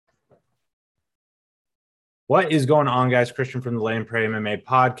What is going on, guys? Christian from the Lay and Pray MMA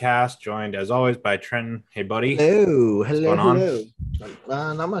podcast, joined as always by Trynton. Hey, buddy. Hello, What's going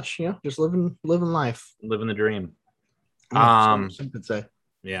on? Not much, just living life. Living the dream. Some could say.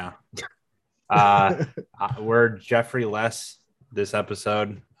 Yeah. We're Jeffrey less this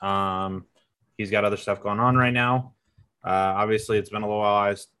episode. He's got other stuff going on right now. Obviously, it's been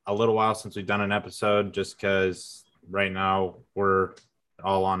a little while since we've done an episode, just because right now we're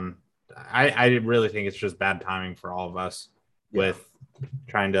all on. I really think it's just bad timing for all of us with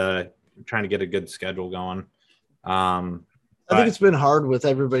trying to get a good schedule going. I think it's been hard with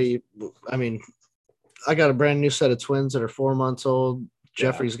everybody. I mean, I got a brand new set of twins that are 4 months old.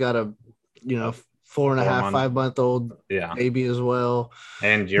 Jeffrey's got a 4.5, 5 month old baby as well.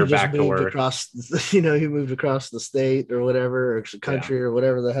 And you're back to work. He moved across the state or whatever, or country or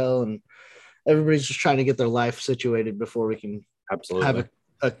whatever the hell. And everybody's just trying to get their life situated before we can have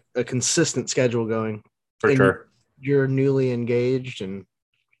a consistent schedule going. For sure. You're newly engaged and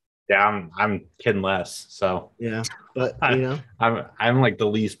I'm kidding less. So but I'm like the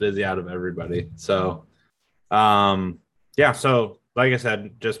least busy out of everybody. So so like I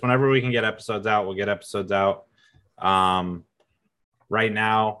said, just whenever we can get episodes out, we'll get episodes out. Right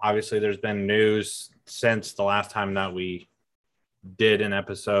now, obviously there's been news since the last time that we did an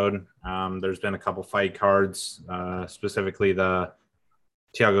episode. There's been a couple fight cards, specifically the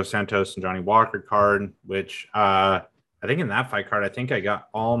Thiago Santos and Johnny Walker card, which I think in that fight card, I think I got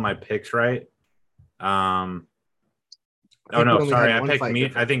all my picks right. I think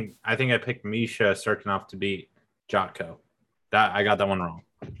I picked Misha Serkinov to beat Jotko. I got that one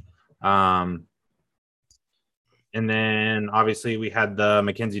wrong. And then obviously we had the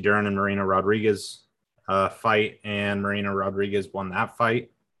Mackenzie Dern and Marina Rodriguez fight, and Marina Rodriguez won that fight.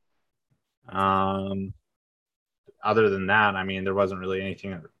 Other than that, I mean, there wasn't really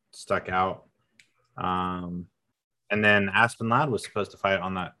anything that stuck out. And then Aspen Ladd was supposed to fight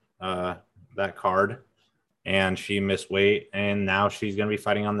on that card, and she missed weight, and now she's going to be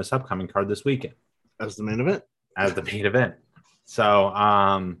fighting on this upcoming card this weekend as the main event. So,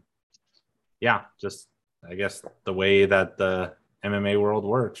 just I guess the way that the MMA world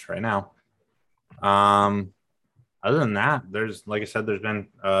works right now. Other than that, like I said, there's been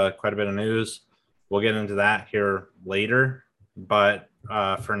quite a bit of news. We'll get into that here later, but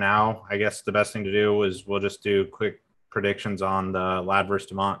for now, I guess the best thing to do is we'll just do quick predictions on the Ladd versus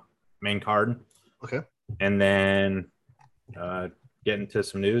Dumont main card. Okay. And then get into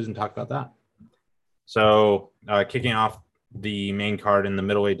some news and talk about that. So kicking off the main card in the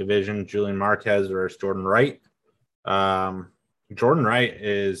middleweight division, Julian Marquez versus Jordan Wright. Jordan Wright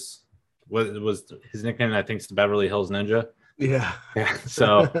was his nickname, I think, is the Beverly Hills Ninja. Yeah.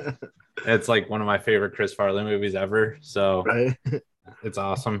 So it's like one of my favorite Chris Farley movies ever. So It's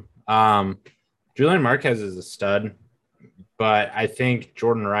awesome. Julian Marquez is a stud, but I think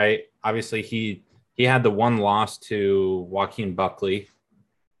Jordan Wright, obviously he had the one loss to Joaquin Buckley.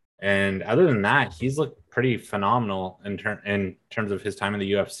 And other than that, he's looked pretty phenomenal in terms of his time in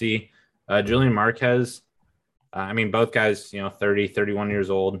the UFC. Julian Marquez, both guys, 30, 31 years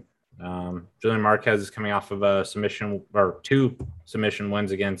old. Julian Marquez is coming off of a submission or two submission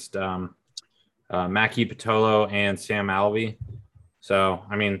wins against Maki Pitolo and Sam Alvey. So,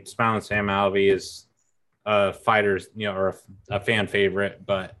 Smiling Sam Alvey is a fighter's, or a fan favorite,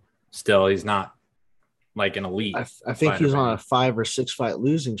 but still he's not like an elite. I think he's on a 5 or 6 fight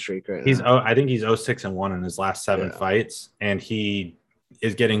losing streak right now. I think he's 0-6-1 in his last 7 fights, and he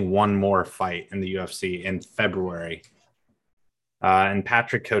is getting one more fight in the UFC in February. And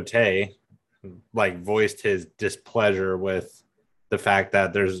Patrick Cote voiced his displeasure with the fact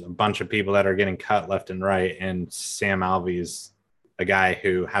that there's a bunch of people that are getting cut left and right, and Sam Alvey's a guy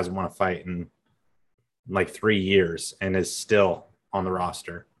who hasn't won a fight in 3 years and is still on the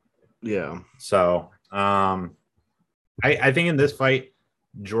roster. Yeah. So I think in this fight,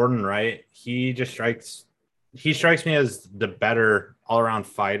 Jordan Wright, he strikes me as the better all-around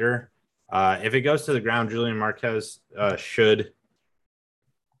fighter. If it goes to the ground, Julian Marquez should.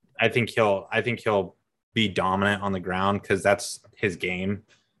 I think he'll be dominant on the ground because that's his game.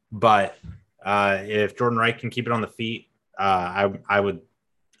 But if Jordan Wright can keep it on the feet, I would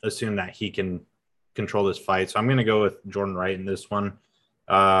assume that he can control this fight. So I'm going to go with Jordan Wright in this one.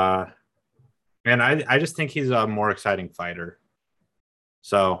 And I just think he's a more exciting fighter.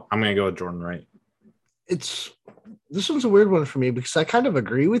 So I'm going to go with Jordan Wright. This one's a weird one for me because I kind of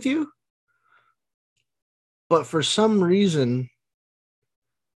agree with you. But for some reason,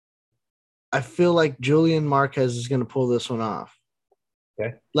 I feel like Julian Marquez is going to pull this one off.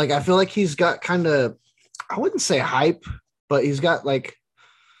 Okay. I feel like he's got kind of, I wouldn't say hype, but he's got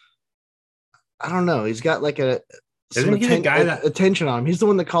I don't know. He's got like Isn't he the guy that attention on him? He's the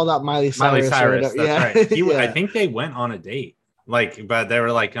one that called out Miley Cyrus. That's right. I think they went on a date. Like, but they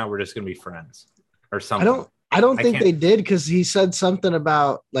were like, no, we're just gonna be friends or something. I don't think they did because he said something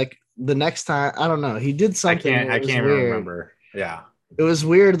about like the next time. I don't know. He did something. I can't remember. Yeah. It was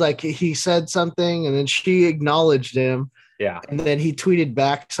weird. Like he said something and then she acknowledged him. Yeah. And then he tweeted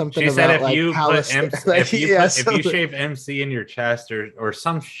back something. She about said if like you if you shave MC in your chest or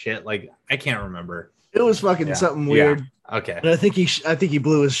some shit, like I can't remember. It was fucking something weird. Yeah. Okay. And I think he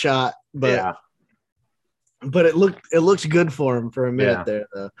blew his shot, but but it looked good for him for a minute there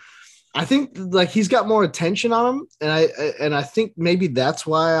though. I think like he's got more attention on him, and I think maybe that's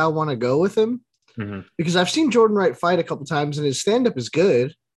why I want to go with him because I've seen Jordan Wright fight a couple times and his stand up is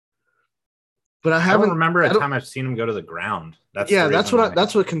good. But I don't remember a time I've seen him go to the ground. That's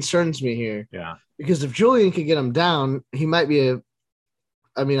what concerns me here. Yeah, because if Julian can get him down, he might be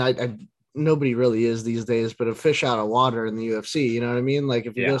nobody really is these days, but a fish out of water in the UFC. You know what I mean? Like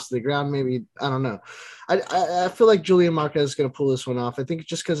if he goes to the ground, maybe I don't know. I feel like Julian Marquez is going to pull this one off. I think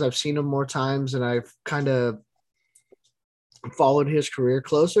just because I've seen him more times and I've kind of followed his career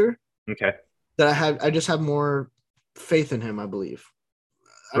closer. Okay, that I just have more faith in him. I believe.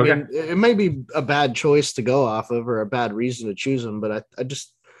 I mean, it may be a bad choice to go off of or a bad reason to choose him, but I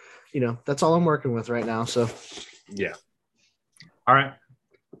just, that's all I'm working with right now. So, yeah. All right.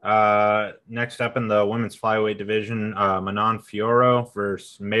 Next up in the women's flyweight division, Manon Fiorot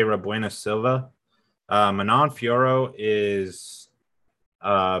versus Mayra Buena Silva. Manon Fiorot is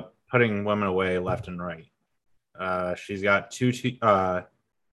putting women away left and right. She's got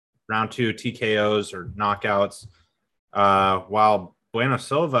round 2 TKOs or knockouts, while Buena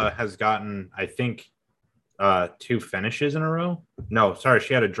Silva has gotten, I think, 2 finishes in a row. No, sorry.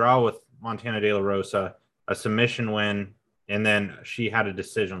 She had a draw with Montana De La Rosa, a submission win, and then she had a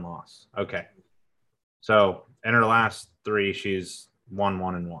decision loss. Okay. So in her last 3, she's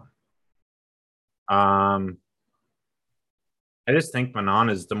 1-1-1. I just think Manon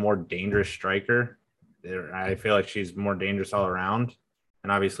is the more dangerous striker. I feel like she's more dangerous all around.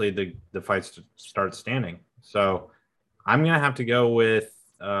 And obviously the fights start standing. So I'm going to have to go with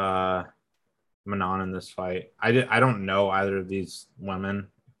Manon in this fight. I don't know either of these women,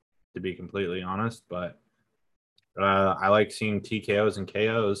 to be completely honest, but I like seeing TKOs and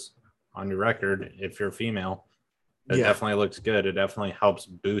KOs on your record if you're a female. It definitely looks good. It definitely helps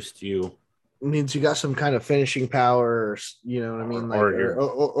boost you. It means you got some kind of finishing power, you know what I mean?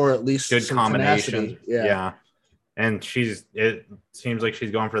 Or at least good some combination. Tenacity. Yeah. And it seems like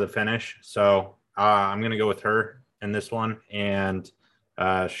she's going for the finish. So I'm going to go with her in this one. And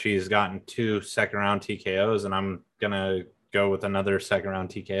she's gotten 2 second round TKOs, and I'm going to go with another second round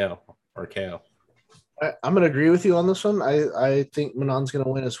TKO or KO. I'm going to agree with you on this one. I think Manon's going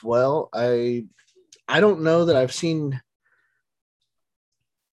to win as well. I don't know that I've seen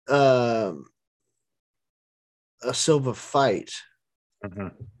a Silva fight.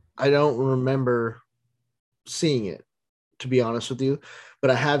 I don't remember seeing it, to be honest with you,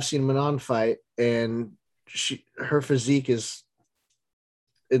 but I have seen Manon fight, and her physique is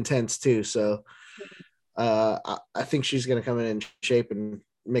intense too. So I think she's going to come in shape and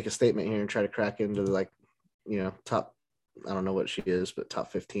make a statement here and try to crack into top. I don't know what she is, but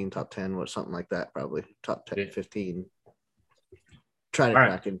top 15, top 10, or something like that. Probably top 10, 15. Try to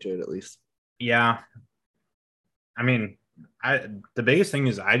crack into it at least. Yeah. I mean, the biggest thing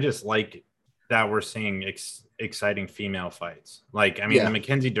is I just like that we're seeing exciting female fights. Like, I mean, the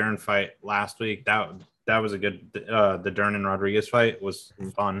Mackenzie Dern fight last week, that was a good, the Dern and Rodriguez fight was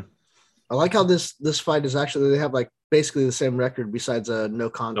fun. I like how this fight is actually, they have like basically the same record besides a no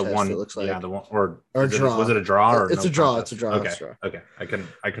contest. It looks like the one or draw. Was it a draw or it's no a draw? contest? It's a draw. Okay. It's a draw. Okay. I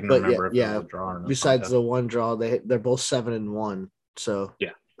couldn't remember if it was a draw or no. Besides contest. the one draw, they're both 7-1. So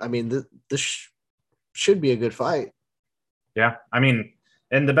yeah, I mean this should be a good fight. Yeah, I mean,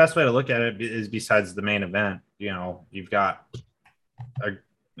 and the best way to look at it is besides the main event, you've got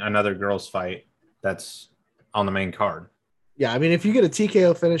another girls fight that's on the main card. Yeah, I mean, if you get a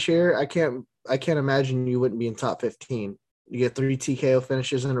TKO finish here, I can't imagine you wouldn't be in top 15. You get 3 TKO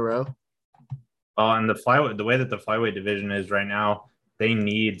finishes in a row. And the way that the flyweight division is right now, they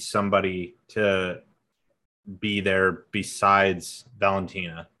need somebody to be there besides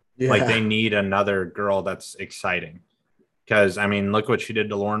Valentina. Yeah. Like they need another girl that's exciting. Because, I mean, look what she did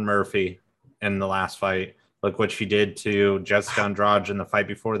to Lauren Murphy in the last fight. Look what she did to Jessica Andrade in the fight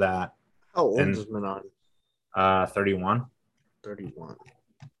before that. How old is Manon? 31. 31.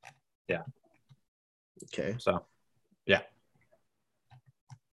 Yeah. Okay. So, yeah.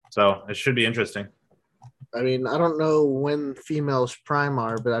 So, it should be interesting. I mean, I don't know when females prime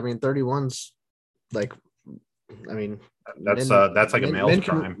are, but I mean, 31's like, I mean, that's like a male's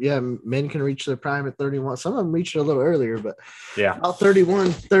prime. Men can reach their prime at 31. Some of them reach it a little earlier, but yeah, about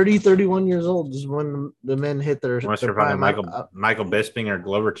 31 years old is when the men hit their prime. Michael Bisping or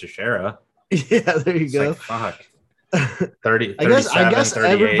Glover Teixeira. Yeah, there you go. Like, fuck. 30, I guess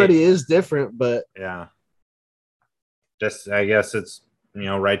everybody is different, but yeah. I guess it's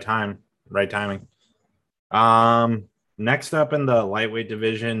right timing. Next up in the lightweight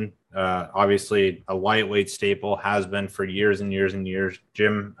division, obviously a lightweight staple has been for years and years and years.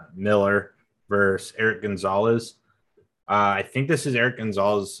 Jim Miller versus Eric Gonzalez. I think this is Eric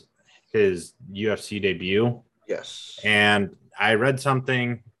Gonzalez, his UFC debut. Yes. And I read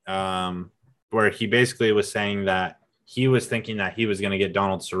something where he basically was saying that he was thinking that he was going to get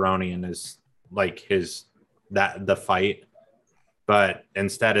Donald Cerrone in the fight, but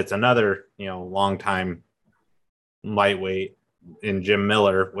instead it's another long time lightweight in Jim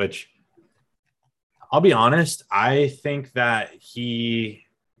Miller, which I'll be honest, I think that I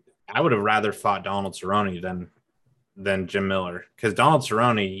would have rather fought Donald Cerrone than Jim Miller, because Donald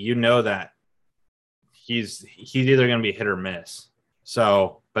Cerrone, that he's either going to be hit or miss.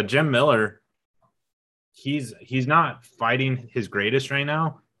 So, but Jim Miller, he's not fighting his greatest right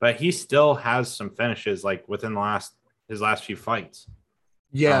now, but he still has some finishes like within his last few fights.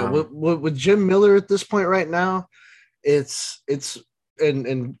 Yeah, with Jim Miller at this point right now, it's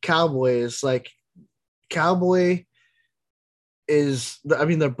and Cowboy is like Cowboy is. I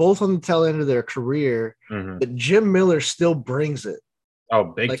mean, they're both on the tail end of their career, but Jim Miller still brings it. Oh,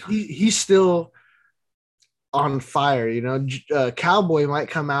 big time. He's still on fire. Cowboy might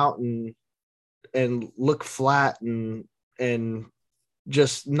come out and look flat and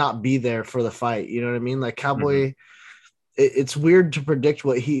just not be there for the fight. You know what I mean? Like Cowboy, it's weird to predict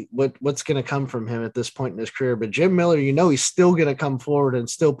what's going to come from him at this point in his career. But Jim Miller, he's still going to come forward and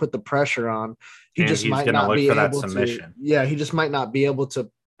still put the pressure on. He just might not be able to. Yeah, he just might not be able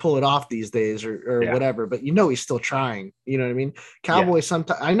to pull it off these days or whatever. But he's still trying. You know what I mean? Cowboy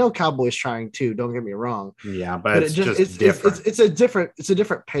sometimes. I know Cowboy's trying too. Don't get me wrong. Yeah, but it's different. It's a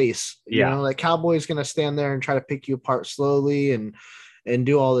different pace. Like Cowboy's going to stand there and try to pick you apart slowly and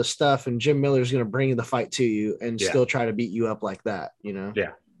do all this stuff, and Jim Miller's going to bring the fight to you and still try to beat you up like that. Yeah.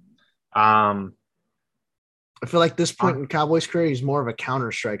 I feel like this point in Cowboy's career, he's more of a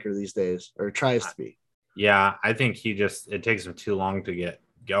counter striker these days, or tries to be. Yeah, I think it takes him too long to get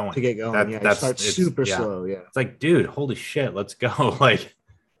going. He starts super slow. Yeah, it's like, dude, holy shit, let's go. Like,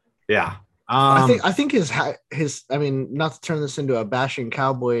 yeah. I think his. I mean, not to turn this into a bashing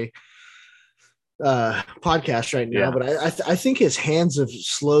Cowboy podcast right now, but I think his hands have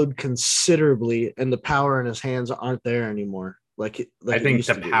slowed considerably, and the power in his hands aren't there anymore. I think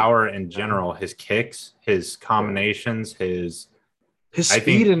the power in general, his kicks, his combinations, his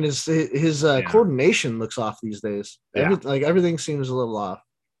speed and his coordination looks off these days. Everything seems a little off.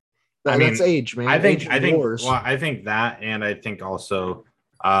 That's age, man. I think that, and I think also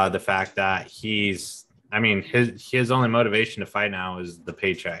the fact that his only motivation to fight now is the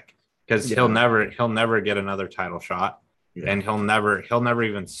paycheck, because he'll never get another title shot, and he'll never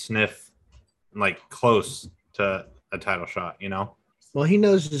even sniff like close to a title shot. Well, he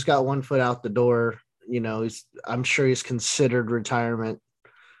knows he's got one foot out the door. I'm sure he's considered retirement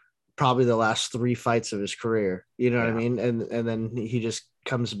probably the last 3 fights of his career. You know what I mean? And then he just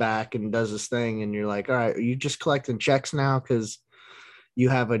comes back and does his thing, and you're like, all right, are you just collecting checks now because you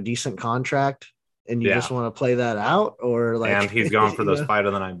have a decent contract and you just want to play that out? Or like, and he's going for those fight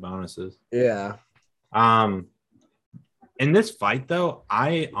of the night bonuses. Yeah. In this fight, though,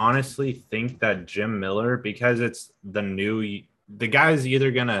 I honestly think that Jim Miller, because it's the guy's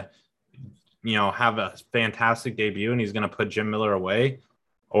either going to, have a fantastic debut and he's going to put Jim Miller away,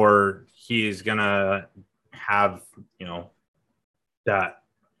 or he's going to have, that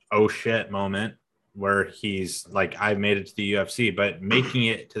oh shit moment where he's like, I've made it to the UFC, but making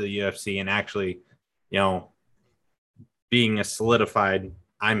it to the UFC and actually, being a solidified,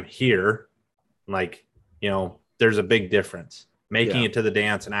 I'm here, like, there's a big difference. Making it to the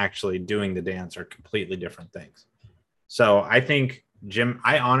dance and actually doing the dance are completely different things. So I think I'm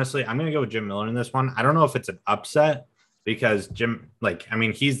going to go with Jim Miller in this one. I don't know if it's an upset, because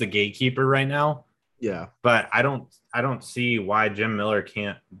he's the gatekeeper right now. Yeah. But I don't see why Jim Miller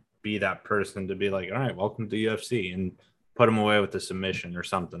can't be that person to be like, all right, welcome to UFC, and put him away with a submission or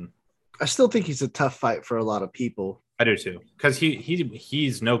something. I still think he's a tough fight for a lot of people. I do too, because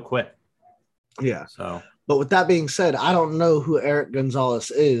he's no quit. Yeah. So. But with that being said, I don't know who Eric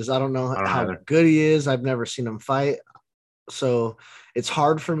Gonzalez is. I don't know how good he is. I've never seen him fight. So it's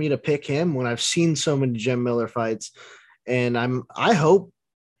hard for me to pick him when I've seen so many Jim Miller fights. And I hope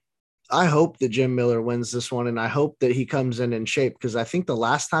I hope that Jim Miller wins this one, and I hope that he comes in shape, because I think the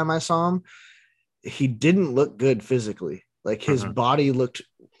last time I saw him, he didn't look good physically. Like his body looked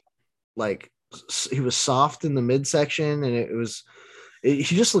like he was soft in the midsection, and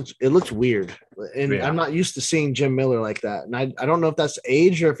it looked weird. And I'm not used to seeing Jim Miller like that. And I don't know if that's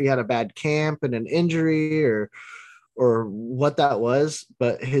age or if he had a bad camp and an injury or what that was,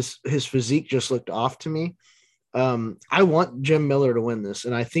 but his physique just looked off to me. I want Jim Miller to win this,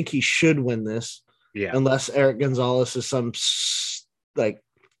 and I think he should win this. Yeah. Unless Eric Gonzalez is some like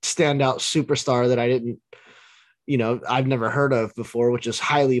standout superstar that I didn't, I've never heard of before, which is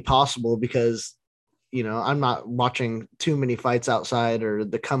highly possible because, I'm not watching too many fights outside or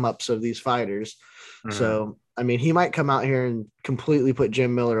the come ups of these fighters. So, I mean, he might come out here and completely put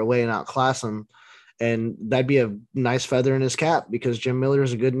Jim Miller away and outclass him. And that'd be a nice feather in his cap because Jim Miller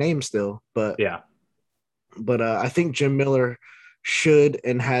is a good name still. But I think Jim Miller should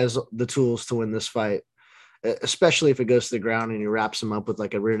and has the tools to win this fight, especially if it goes to the ground and he wraps him up with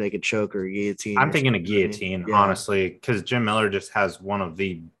like a rear naked choke or a guillotine. I'm thinking a guillotine, honestly, because Jim Miller just has one of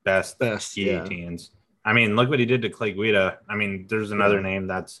the best guillotines. Yeah. I mean, look what he did to Clay Guida. I mean, there's another name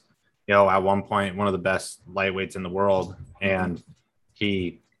that's, at one point, one of the best lightweights in the world. And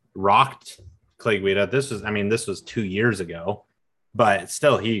he rocked Clay Guida. This was 2 years ago, but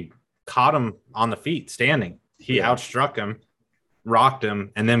still he caught him on the feet standing. He outstruck him, rocked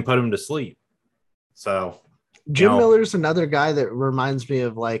him, and then put him to sleep. So Jim Miller's another guy that reminds me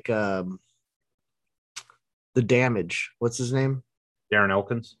of like the Damage. What's his name? Darren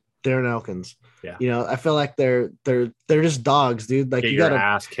Elkins. Yeah. I feel like they're just dogs, dude. Like you got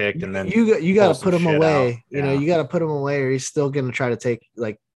ass kicked and then you got to put him away. You got to put him away, or he's still going to try to take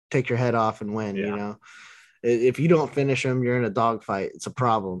your head off and win. Yeah. If you don't finish him, you're in a dog fight. It's a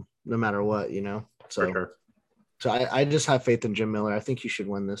problem, no matter what. So. For sure. So I just have faith in Jim Miller. I think he should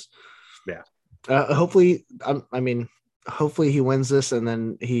win this. Yeah. Hopefully he wins this, and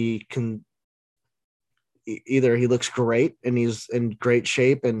then he can either he looks great and he's in great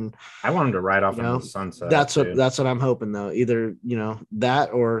shape, and I want him to ride off in the sunset. That's what I'm hoping though. Either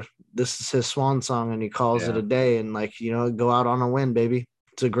that or this is his swan song and he calls it a day and go out on a win, baby.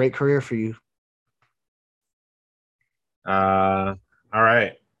 It's a great career for you. All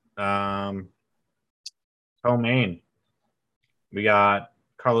right. Co-main. We got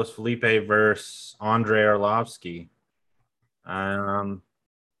Carlos Felipe versus Andre Arlovsky. I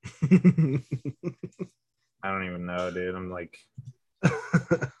don't even know, dude. I'm like,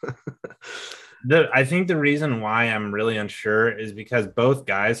 I think the reason why I'm really unsure is because both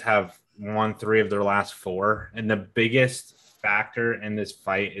guys have won 3 of their last 4, and the biggest factor in this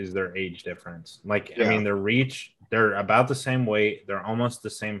fight is their age difference. I mean, their reach. They're about the same weight. They're almost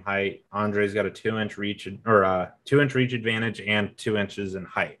the same height. Andre's got a 2-inch reach or a 2-inch reach advantage and 2 inches in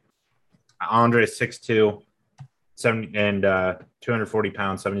height. Andre's 6'2", 70 and 240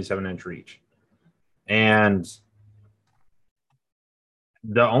 pounds, 77-inch reach. And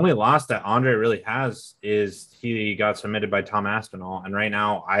the only loss that Andre really has is he got submitted by Tom Aspinall. And right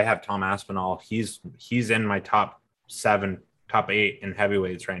now I have Tom Aspinall. He's in my top 7, top 8 in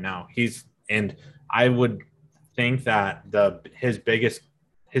heavyweights right now. And I would think that his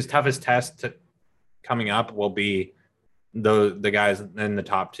toughest test coming up will be the guys in the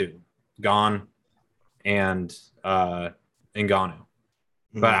top 2, Gane and Ngannou.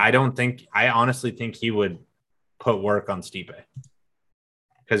 But I honestly think he would put work on Stipe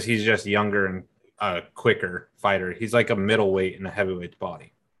because he's just younger and a quicker fighter. He's like a middleweight in a heavyweight's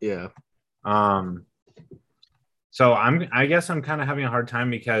body. Yeah. So I guess I'm kind of having a hard time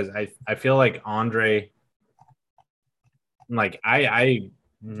because I feel like Andre, like I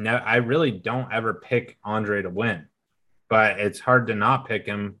really don't ever pick Andre to win, but it's hard to not pick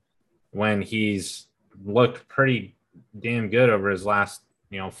him when he's looked pretty damn good over his last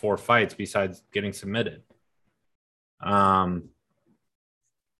 4 fights besides getting submitted. Dude,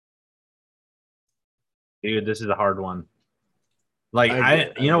 this is a hard one. Like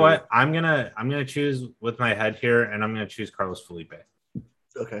what? I'm gonna choose with my head here, and I'm gonna choose Carlos Felipe.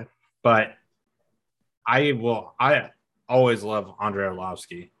 Okay. But I always love Andre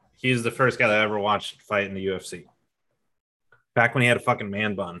Arlovsky. He's the first guy that I ever watched fight in the UFC. Back when he had a fucking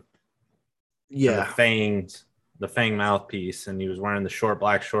man bun. Yeah. The fang mouthpiece, and he was wearing the short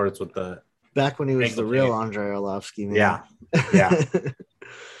black shorts with the back when he was the real Andre Arlovsky, man. Yeah.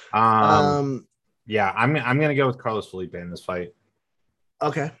 Yeah. I'm gonna go with Carlos Felipe in this fight.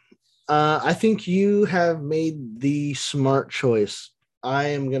 Okay. I think you have made the smart choice. I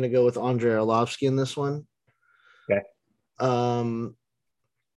am gonna go with Andre Arlovsky in this one. Okay.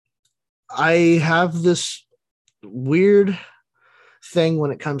 I have this weird thing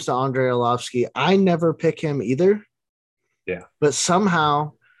when it comes to Andrei Arlovski. I never pick him either. Yeah. But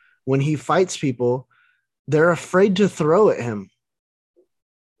somehow when he fights people, they're afraid to throw at him.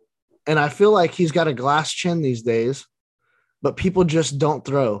 And I feel like he's got a glass chin these days, but people just don't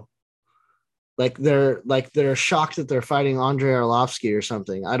throw. Like they're shocked that they're fighting Andrei Arlovski or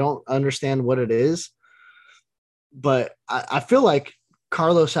something. I don't understand what it is, but I feel like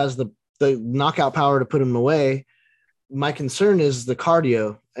Carlos has the knockout power to put him away. My concern is the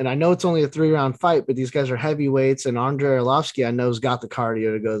cardio. And I know it's only a 3-round fight, but these guys are heavyweights, and Andrei Arlovski, I know, has got the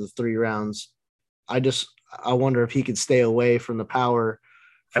cardio to go the 3 rounds. I wonder if he could stay away from the power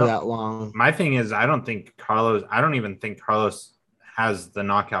for that long. My thing is, I don't even think Carlos has the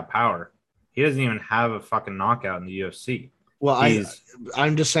knockout power. He doesn't even have a fucking knockout in the UFC. Well,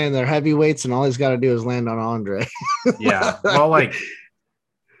 I'm just saying they're heavyweights, and all he's got to do is land on Andre. Yeah. Well, like,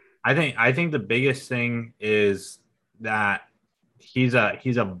 I think the biggest thing is that he's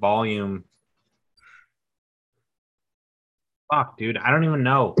a volume. Fuck, dude. I don't even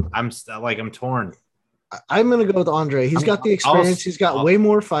know. I'm torn. I'm going to go with Andre. He's got the experience. He's got way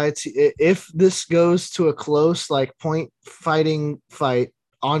more fights. If this goes to a close, like, point fighting fight,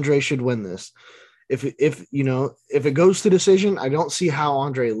 Andre should win this. If it goes to decision, I don't see how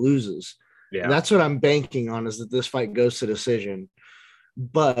Andre loses. Yeah. And that's what I'm banking on, is that this fight goes to decision.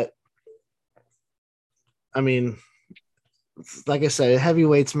 But I mean, like I said,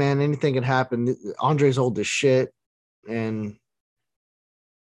 heavyweights, man, anything can happen. Andre's old as shit. And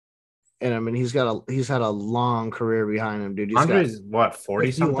I mean, he's had a long career behind him, dude. Andre's what,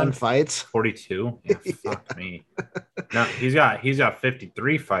 40 something fights? 42. Yeah, fuck me. No, he's got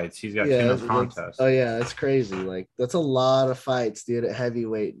 53 fights. He's got 2 contests. Oh yeah, that's crazy. Like, that's a lot of fights, dude, at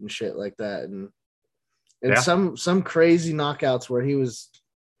heavyweight and shit like that. And some crazy knockouts where he was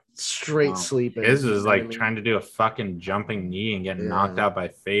straight sleeping. His is like trying to do a fucking jumping knee and getting knocked out by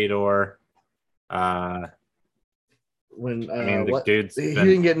Fedor. When he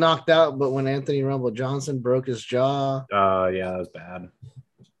didn't get knocked out, but when Anthony Rumble Johnson broke his jaw. Yeah, that was bad.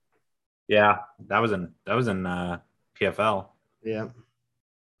 Yeah, that was in PFL. Yeah.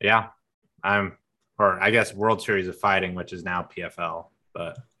 I guess World Series of Fighting, which is now PFL.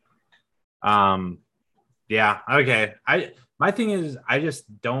 But yeah, okay. My thing is, I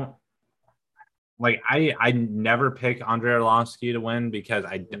just don't like. I never pick Andrei Arlovski to win because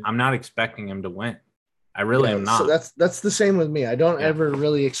I'm not expecting him to win. I really am not. So that's the same with me. I don't ever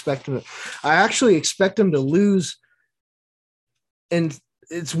really expect him. I actually expect him to lose. And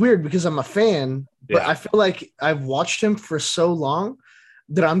it's weird because I'm a fan, but I feel like I've watched him for so long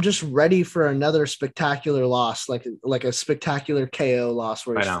that I'm just ready for another spectacular loss, like a spectacular KO loss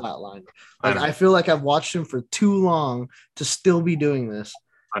where he's flatlined. Like, I feel like I've watched him for too long to still be doing this.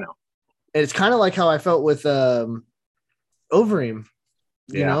 I know. And it's kind of like how I felt with Overeem.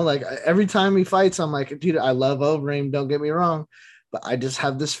 You know, like, every time he fights, I'm like, dude, I love Overeem, don't get me wrong, but I just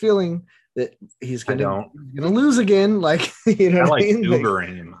have this feeling that he's gonna lose again. Like, you know, I like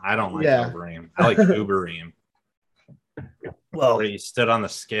Overeem. I don't like Overeem. I like Overeem. Well, where you stood on the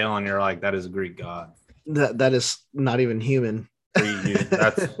scale and you're like, that is a Greek god. That is not even human.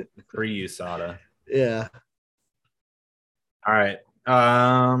 That's pre-USADA. Yeah. All right.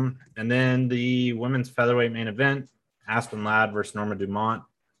 And then the women's featherweight main event. Aspen Ladd versus Norma Dumont.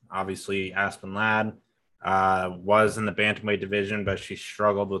 Obviously, Aspen Ladd was in the bantamweight division, but she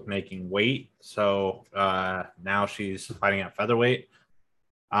struggled with making weight. So now she's fighting at featherweight.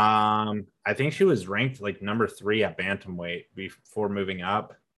 I think she was ranked like number 3 at bantamweight before moving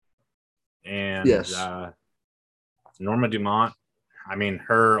up. And Norma Dumont, I mean,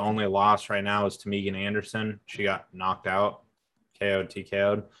 her only loss right now is to Megan Anderson. She got knocked out,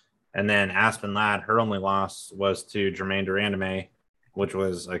 TKO'd. And then Aspen Ladd, her only loss was to Jermaine Durandame, which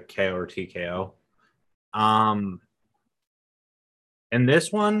was a KO or TKO. In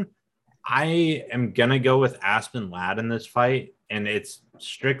this one, I am going to go with Aspen Ladd in this fight. And it's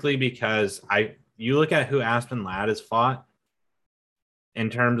strictly because you look at who Aspen Ladd has fought in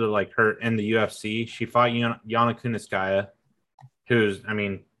terms of like her in the UFC. She fought Yana Kunitskaya, who's, I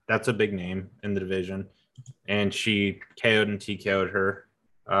mean, that's a big name in the division. And she KO'd and TKO'd her.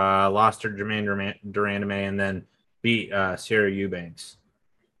 Lost her Jermaine Durandame, and then beat Sarah Eubanks.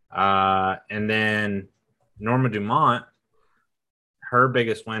 And then Norma Dumont, her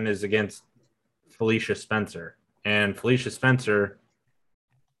biggest win is against Felicia Spencer. And Felicia Spencer,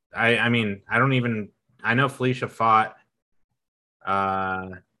 I know Felicia fought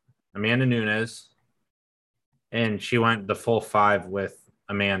Amanda Nunes, and she went the full 5 with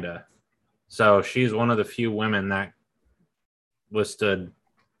Amanda. So she's one of the few women that withstood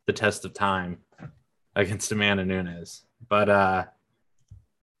the test of time against Amanda Nunes. But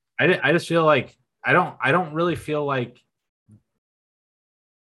I just feel like I don't really feel like,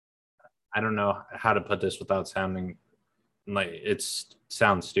 I don't know how to put this without sounding like it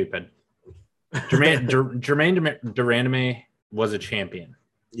sounds stupid. Jermaine Durandame was a champion.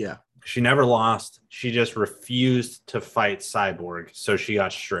 Yeah. She never lost. She just refused to fight Cyborg, so she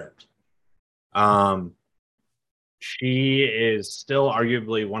got stripped. She is still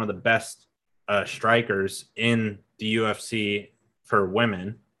arguably one of the best strikers in the UFC for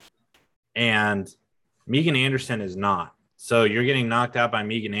women, and Megan Anderson is not. So you're getting knocked out by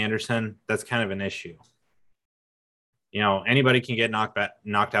Megan Anderson. That's kind of an issue. You know, anybody can get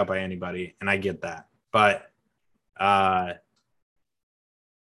knocked out by anybody, and I get that. But the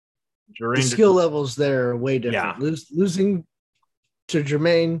skill levels there are way different. Yeah. Losing to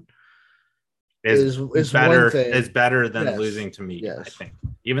Jermaine is better. One thing. Is better than losing to Megan. Yes. I think,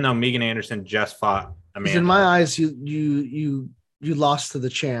 even though Megan Anderson just fought Amanda. In my eyes, you lost to the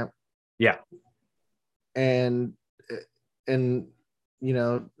champ. Yeah, and you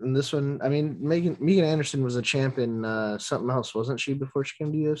know, in this one, I mean, Megan Anderson was a champ in something else, wasn't she, before she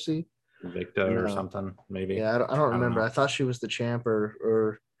came to UFC? Victor or something, maybe. Yeah, I don't remember. I thought she was the champ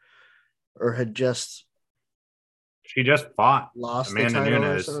or had just. She just fought lost Amanda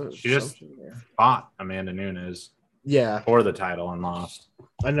Nunes. She just fought Amanda Nunes. Yeah, for the title and lost.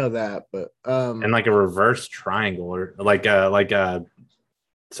 I know that, but and like a reverse triangle or like a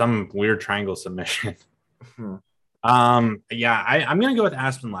some weird triangle submission. Hmm. Yeah, I'm gonna go with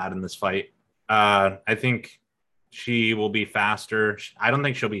Aspen Ladd in this fight. I think she will be faster. I don't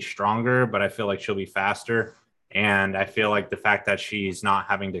think she'll be stronger, but I feel like she'll be faster. And I feel like the fact that she's not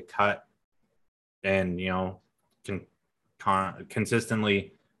having to cut and, you know, can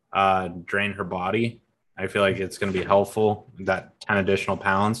consistently drain her body, I feel like it's going to be helpful, that 10 additional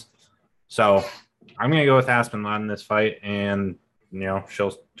pounds. So I'm going to go with Aspen Ladd in this fight, and, you know,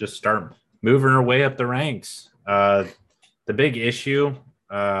 she'll just start moving her way up the ranks. The big issue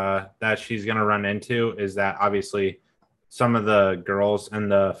that she's going to run into is that obviously some of the girls in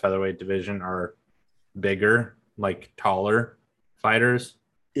the featherweight division are bigger, like taller fighters.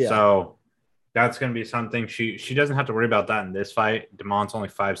 Yeah. So that's going to be something she doesn't have to worry about that in this fight. Dumont's only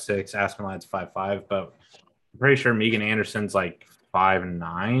 5'6", Aspen Ladd's 5'5", but I'm pretty sure Megan Anderson's like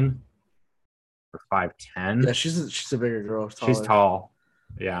 5'9" or 5'10". Yeah, she's a bigger girl. She's tall.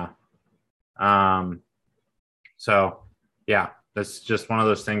 Yeah. So yeah, that's just one of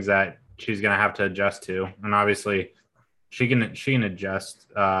those things that she's gonna have to adjust to, and obviously she can adjust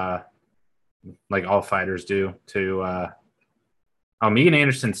like all fighters do to. Megan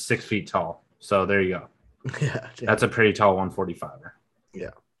Anderson's 6 feet tall, so there you go. Yeah, that's a pretty tall 145er.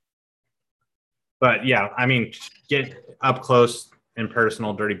 Yeah, but yeah, I mean, get up close and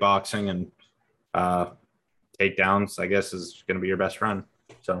personal, dirty boxing and takedowns, I guess, is going to be your best friend.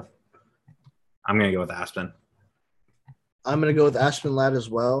 So I'm going to go with Aspen. I'm going to go with Aspen Ladd as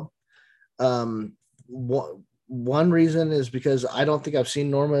well. One reason is because I don't think I've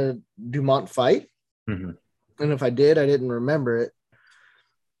seen Norma Dumont fight. Mm-hmm. And if I did, I didn't remember it.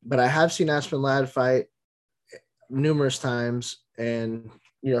 But I have seen Aspen Ladd fight numerous times, and,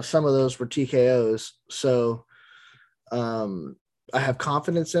 you know, some of those were TKOs. So I have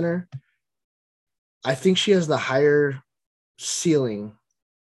confidence in her. I think she has the higher ceiling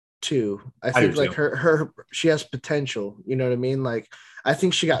too. I think like her she has potential. You know what I mean? Like, I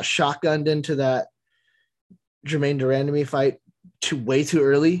think she got shotgunned into that Jermaine Durandamy fight way too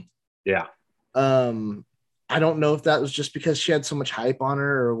early. Yeah. I don't know if that was just because she had so much hype on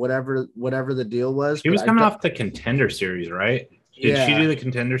her or whatever the deal was. She was coming off the Contender Series, right? Did she do the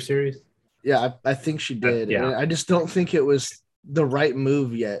Contender Series? Yeah, I think she did. Yeah. And I just don't think it was the right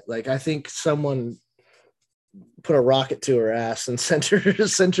move yet. Like, I think someone put a rocket to her ass and sent her to the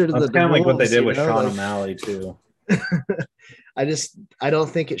That's kind of like what they did with Sean O'Malley too. I don't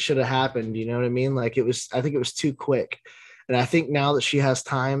think it should have happened. You know what I mean? Like, I think it was too quick. And I think now that she has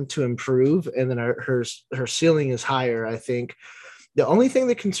time to improve, and then her ceiling is higher, I think the only thing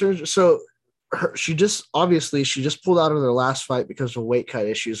that concerns she just pulled out of their last fight because of weight cut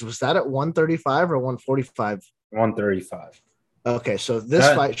issues. Was that at 135 or 145? 135. Okay, so this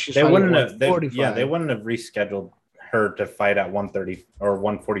fight she's they wouldn't have they wouldn't have rescheduled her to fight at 130 or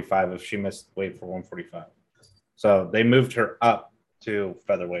 145 if she missed weight for 145. So they moved her up to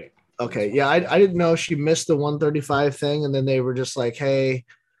featherweight. Okay, yeah, I didn't know she missed the 135 thing, and then they were just like, hey,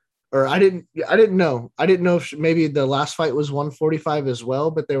 or I didn't know if maybe the last fight was 145 as well,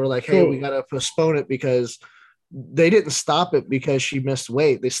 but they were like, hey, we got to postpone it because they didn't stop it because she missed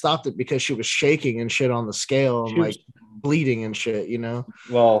weight. They stopped it because she was shaking and shit on the scale. bleeding and shit, you know?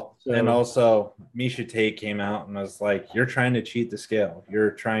 Well, and also Miesha Tate came out and was like, you're trying to cheat the scale.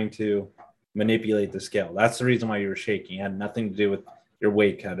 You're trying to manipulate the scale. That's the reason why you were shaking. It had nothing to do with your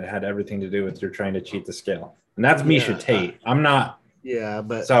weight cut. It had everything to do with you're trying to cheat the scale. And that's Miesha Tate. I'm not. Yeah,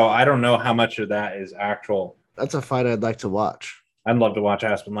 but. So I don't know how much of that is actual. That's a fight I'd like to watch. I'd love to watch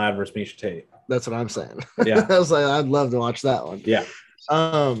Aspen Ladd versus Miesha Tate. That's what I'm saying. Yeah. I was like, I'd love to watch that one. Yeah.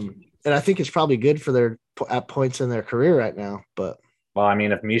 And I think it's probably good for their at points in their career right now. But well, I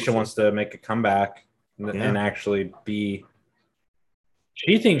mean, if Miesha wants to make a comeback and actually be,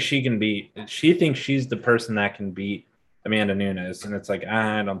 she thinks she can beat. She thinks she's the person that can beat Amanda Nunes, and it's like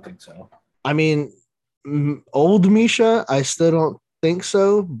I don't think so. I mean, old Miesha, I still don't think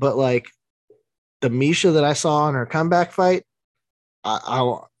so. But like the Miesha that I saw in her comeback fight,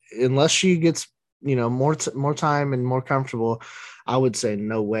 I unless she gets more time and more comfortable, I would say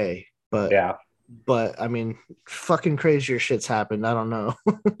no way. But yeah. But I mean, fucking crazier shit's happened. I don't know.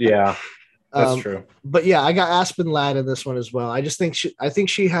 Yeah, that's true. But yeah, I got Aspen Ladd in this one as well. I just think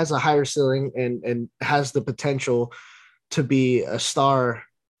she has a higher ceiling and has the potential to be a star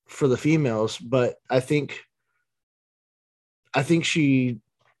for the females. But I think she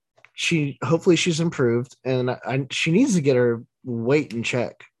hopefully she's improved, and she needs to get her weight in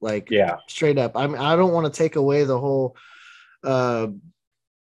check. Like, yeah, straight up. I mean, I don't want to take away the whole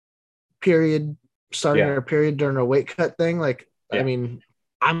period. Starting her period during a weight cut thing. Like, I mean,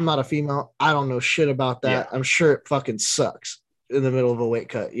 I'm not a female. I don't know shit about that. I'm sure it fucking sucks in the middle of a weight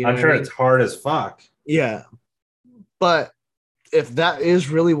cut. You know I'm sure it's hard as fuck. Yeah. But if that is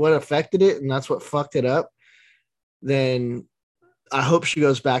really what affected it and that's what fucked it up, then I hope she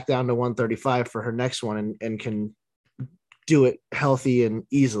goes back down to 135 for her next one and can do it healthy and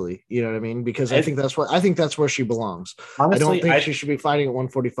easily. You know what I mean? Because I think that's where she belongs. Honestly, I don't think she should be fighting at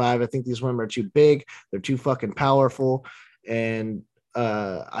 145. I think these women are too big. They're too fucking powerful. And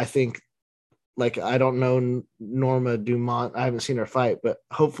I think, like, I don't know Norma Dumont. I haven't seen her fight, but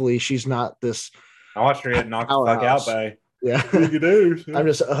hopefully she's not this. I watched her get knocked the fuck out by. Yeah. I'm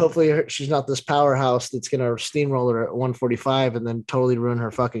just hopefully she's not this powerhouse that's going to steamroll her at 145 and then totally ruin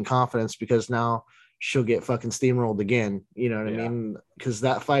her fucking confidence because now she'll get fucking steamrolled again. You know what I mean? Because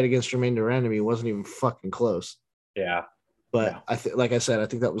that fight against Jermaine Durandamy wasn't even fucking close. Yeah. But like I said, I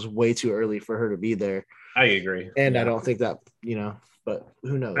think that was way too early for her to be there. I agree. And I don't think that, but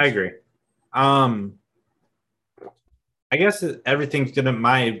who knows? I agree. I guess everything's gonna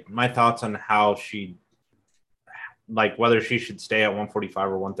my thoughts on how she, like, whether she should stay at 145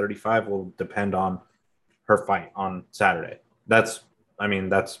 or 135 will depend on her fight on Saturday. That's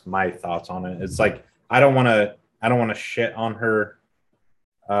my thoughts on it. It's like I don't want to shit on her.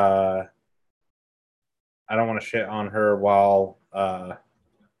 I don't want to shit on her while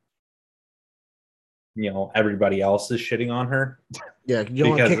everybody else is shitting on her. Yeah, you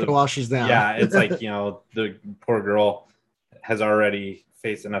don't want to kick her while she's down. Yeah, it's like, the poor girl has already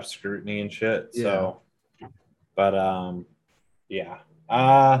faced enough scrutiny and shit. Yeah. So, but yeah.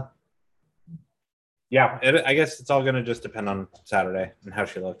 I guess it's all gonna just depend on Saturday and how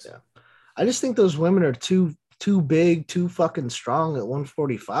she looks. Yeah, I just think those women are too big, too fucking strong at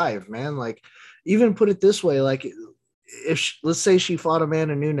 145, man. Like, even put it this way, like, if let's say she fought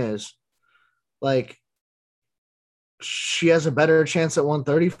Amanda Nunes, like, she has a better chance at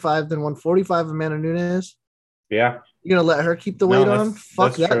 135 than 145 Amanda Nunes. Yeah. You're gonna let her keep the weight on?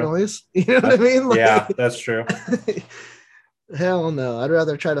 Fuck that noise. You know what I mean? Like, yeah, that's true. Hell no. I'd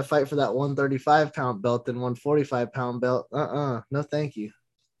rather try to fight for that 135-pound belt than 145-pound belt. No, thank you.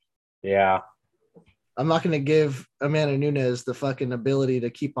 Yeah. I'm not going to give Amanda Nunes the fucking ability to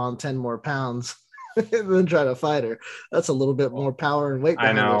keep on 10 more pounds and then try to fight her. That's a little bit more power and weight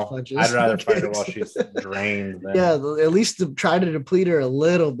behind those punches. I'd rather fight her while she's drained. Yeah, at least to try to deplete her a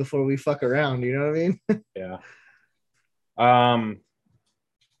little before we fuck around. You know what I mean? Yeah.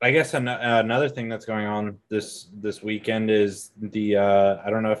 I guess another thing that's going on this weekend is the I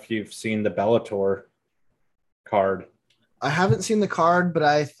don't know if you've seen the Bellator card. I haven't seen the card, but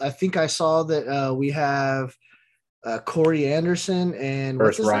I think I saw that we have Corey Anderson and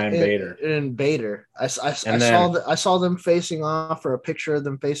versus Ryan Bader. And Bader. I saw them facing off, or a picture of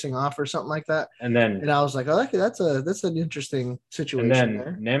them facing off, or something like that. And I was like, oh, that's an interesting situation. And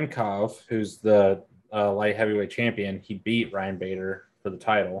then Nemkov, who's the light heavyweight champion, he beat Ryan Bader for the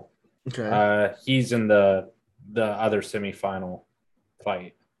title. Okay. He's in the other semifinal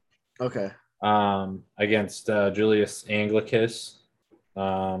fight. Okay. Against Julius Anglicus.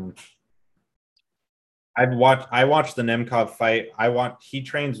 I watched the Nemkov fight. He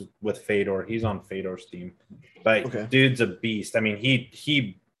trains with Fedor. He's on Fedor's team. But Dude's a beast. I mean,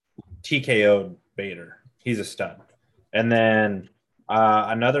 he TKO'd Bader. He's a stud. And then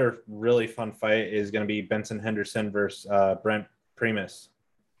another really fun fight is going to be Benson Henderson versus Brent Primus.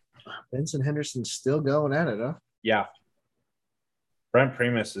 Benson Henderson's still going at it, huh? Yeah. Brent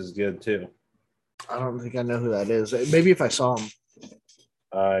Primus is good too. I don't think I know who that is. Maybe if I saw him.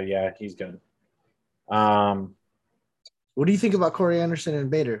 Yeah, he's good. What do you think about Corey Anderson and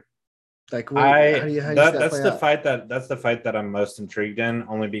Bader? Like, that's the fight that I'm most intrigued in,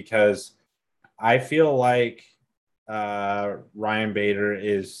 only because I feel like Ryan Bader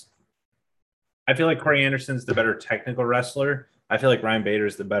is. I feel like Corey Anderson's the better technical wrestler. I feel like Ryan Bader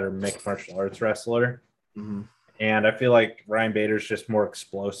is the better mixed martial arts wrestler. Mm-hmm. And I feel like Ryan Bader's just more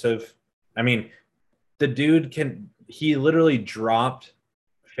explosive. I mean, the dude he literally dropped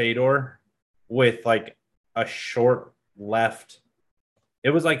Fedor with like a short left. It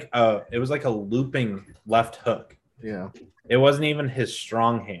was like a looping left hook. Yeah. It wasn't even his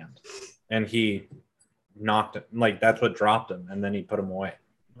strong hand. And he knocked it. Like, that's what dropped him. And then he put him away.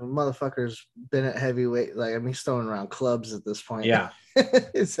 The motherfucker's been at heavyweight. Like, I mean, he's throwing around clubs at this point. Yeah.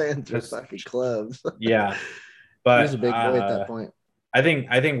 His hands are fucking clubs. Yeah. But he's a big boy at that point. I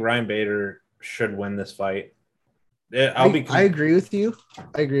think Ryan Bader should win this fight. I agree with you.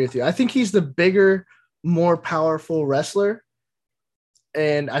 I think he's the bigger, more powerful wrestler.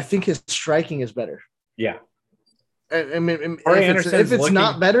 And I think his striking is better. Yeah. I mean, if it's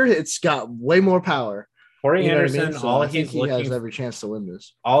not better, it's got way more power. Corey Anderson, I mean? So he has every chance to win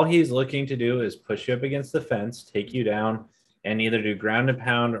this. All he's looking to do is push you up against the fence, take you down, and either do ground and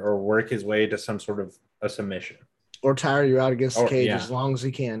pound or work his way to some sort of a submission. Or tire you out against the cage as long as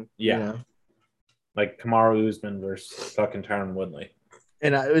he can. Yeah. You know? Like Kamaru Usman versus fucking Tyron Woodley.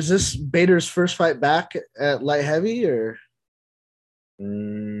 And is this Bader's first fight back at light heavy or?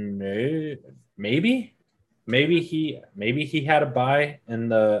 Maybe he had a bye in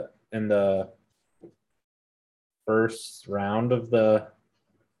the first round of the.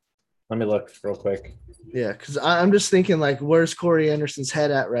 Let me look real quick. Yeah, because I'm just thinking, like, where's Corey Anderson's head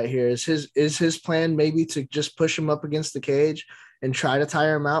at right here? Is his plan maybe to just push him up against the cage and try to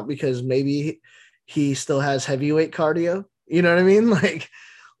tire him out because maybe he still has heavyweight cardio? You know what I mean? Like,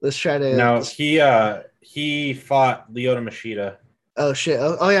 let's try to. No, he fought Lyoto Machida. Oh shit!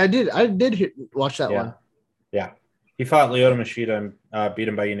 Oh yeah, I did watch that one. Yeah, he fought Lyoto Machida and beat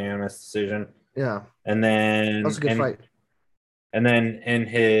him by unanimous decision. Yeah, and then that was a good fight. And then in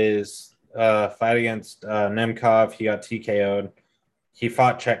his fight against Nemkov, he got TKO'd. He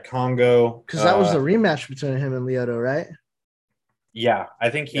fought Czech Congo because that was the rematch between him and Lyoto, right? Yeah, I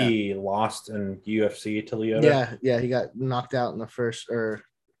think he lost in UFC to Lyoto. Yeah, he got knocked out in the first, or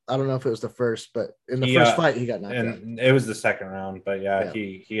I don't know if it was the first, but in the first fight he got knocked out. It was the second round, but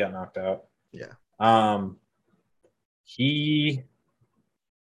he got knocked out. Yeah.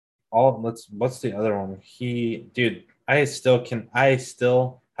 What's the other one? I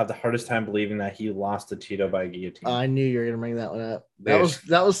still have the hardest time believing that he lost to Tito by guillotine. I knew you were gonna bring that one up. That was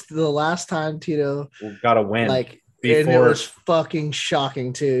the last time Tito got a win. Like, and it was fucking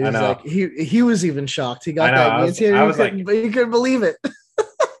shocking too. I know. Like he was even shocked. He got that guillotine. But you couldn't believe it.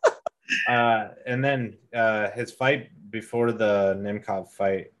 And then his fight before the Nemkov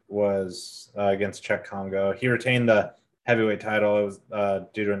fight was against Czech Congo. He retained the heavyweight title. It was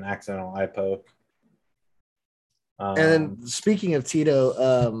due to an accidental eye poke. And then speaking of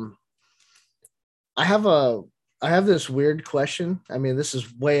Tito, I have this weird question. I mean, this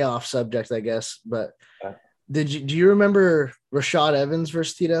is way off subject, I guess, but do you remember Rashad Evans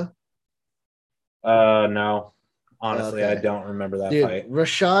versus Tito? No. Honestly, okay. I don't remember that fight.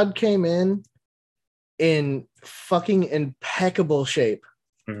 Rashad came in fucking impeccable shape.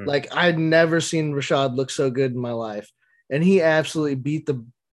 Mm-hmm. Like, I'd never seen Rashad look so good in my life. And he absolutely beat the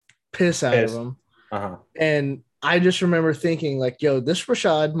piss out of him. Uh-huh. And I just remember thinking, like, yo, this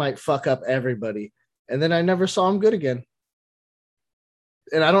Rashad might fuck up everybody. And then I never saw him good again.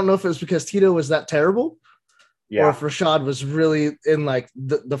 And I don't know if it was because Tito was that terrible. Yeah. Or if Rashad was really in like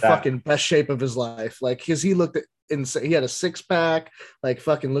the fucking best shape of his life. Like, because he looked insane. He had a 6-pack, like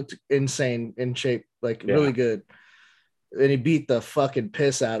fucking looked insane in shape, like really good. And he beat the fucking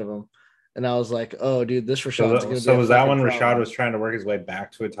piss out of him. And I was like, oh, dude, this Rashad's going to be. So was that when Rashad was trying to work his way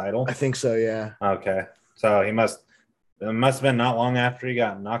back to a title? I think so, yeah. Okay. So it must have been not long after he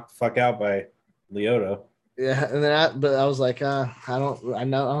got knocked the fuck out by Lyoto. Yeah, and then I was like, I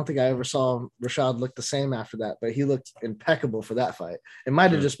don't think I ever saw Rashad look the same after that, but he looked impeccable for that fight. It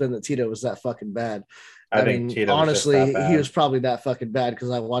might have just been that Tito was that fucking bad. I mean, Tito honestly, he was probably that fucking bad because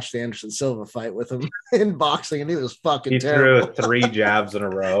I watched the Anderson Silva fight with him in boxing, and he was fucking terrible. Threw 3 jabs in a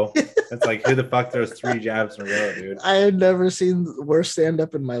row. It's like, who the fuck throws 3 jabs in a row, dude? I had never seen worse stand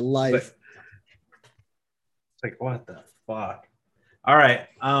up in my life. like, what the fuck? All right.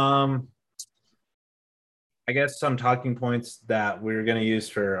 I guess some talking points that we were going to use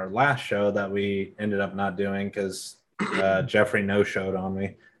for our last show that we ended up not doing because Jeffrey no-showed on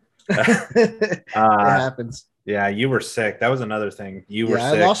me. It happens. Yeah, you were sick. That was another thing. You were sick.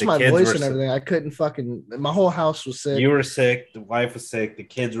 I lost my voice and everything. I couldn't fucking. My whole house was sick. You were sick. The wife was sick. The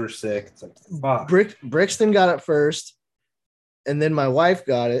kids were sick. It's like, fuck. Brixton got it first, and then my wife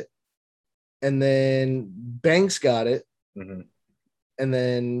got it, and then Banks got it, and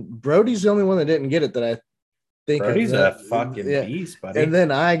then Brody's the only one that didn't get it that I think. Brody's a fucking beast, buddy. And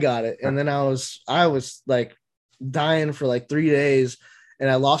then I got it, and then I was like dying for like 3 days. And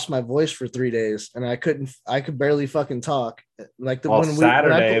I lost my voice for 3 days, and I could barely fucking talk. Like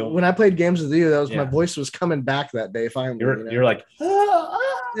when I played games with you, my voice was coming back that day. Finally, you're like,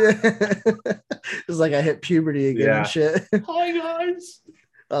 it was like I hit puberty again and shit. Hi guys.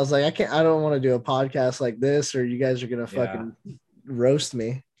 I was like, I don't want to do a podcast like this, or you guys are gonna fucking roast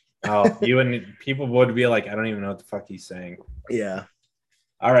me. Oh, you and people would be like, I don't even know what the fuck he's saying. Yeah.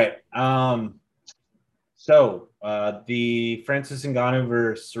 All right. So the Francis Ngannou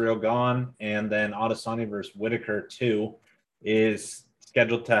versus Cyril Gane and then Adesanya versus Whitaker 2 is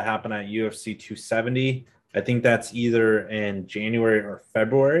scheduled to happen at UFC 270. I think that's either in January or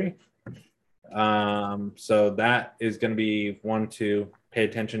February. So that is going to be one to pay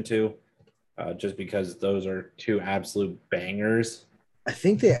attention to just because those are two absolute bangers. I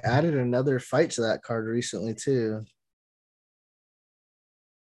think they added another fight to that card recently too.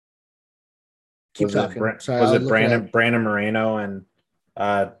 Keep talking. Was it Brandon Moreno and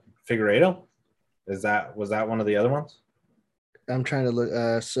Figueiredo? Was that one of the other ones? I'm trying to look.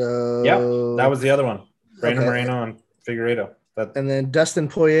 That was the other one. Brandon Moreno and Figueiredo. And then Dustin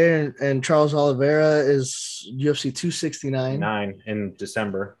Poirier and Charles Oliveira is UFC 269 in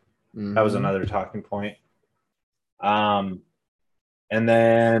December. Mm-hmm. That was another talking point. And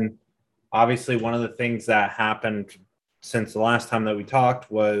then obviously one of the things that happened since the last time that we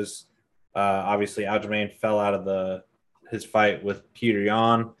talked was obviously Aljamain fell out of his fight with Petr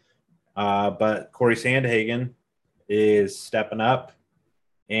Yan, but Cory Sandhagen is stepping up,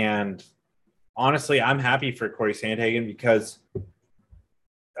 and honestly, I'm happy for Cory Sandhagen because,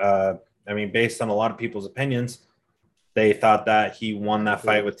 based on a lot of people's opinions, they thought that he won that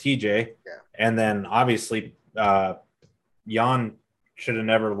fight with TJ, and then obviously Yan should have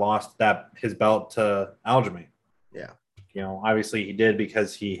never lost his belt to Aljamain. Yeah. Obviously he did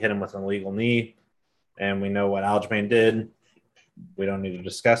because he hit him with an illegal knee, and we know what Aljamain did. We don't need to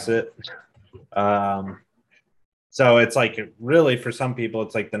discuss it. So it's like really for some people,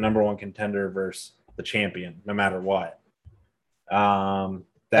 it's like the number one contender versus the champion, no matter what.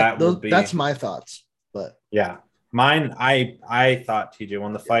 That's my thoughts, but yeah, mine. I thought TJ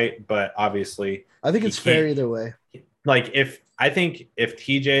won the fight, but obviously I think it's fair either way. Like if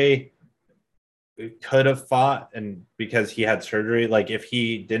TJ could have fought, and because he had surgery, like if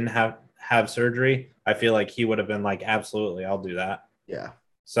he didn't have surgery, I feel like he would have been like, absolutely, I'll do that. Yeah.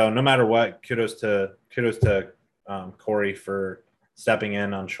 So no matter what, kudos to Cory for stepping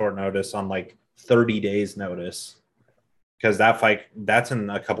in on short notice, on like 30 days notice, because that fight, that's in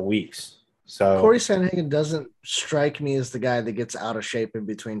a couple weeks. So Cory Sandhagen doesn't strike me as the guy that gets out of shape in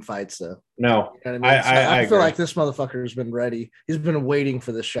between fights, though. No, you know what I mean? I feel like this motherfucker has been ready. He's been waiting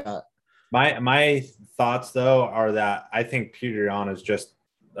for the shot. My thoughts though are that I think Petr Yan is just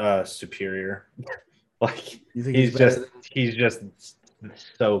superior. Like he's just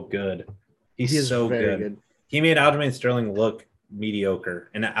so good. He's so good. He made Aljamain Sterling look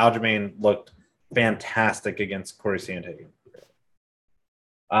mediocre, and Aljamain looked fantastic against Cory Sandhagen.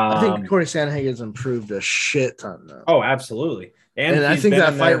 I think Cory Sandhagen's improved a shit ton though. Oh, absolutely. And I think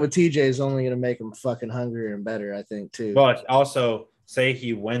that fight with TJ is only going to make him fucking hungrier and better, I think, too. But also, say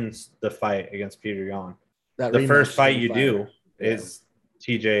he wins the fight against Petr Yan. The first fight you do is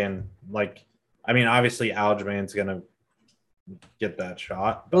TJ, and obviously Aljamain's going to get that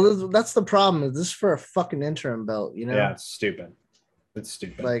shot. Well, that's the problem. This is for a fucking interim belt, Yeah, it's stupid.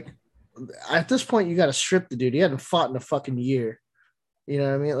 Like, at this point, you got to strip the dude. He hadn't fought in a fucking year. You know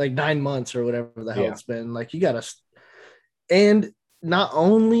what I mean? Like 9 months or whatever the hell it's been. Like, you got to. And not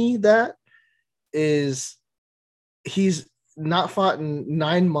only that is he's not fought in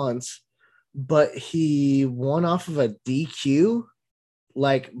 9 months, but he won off of a DQ.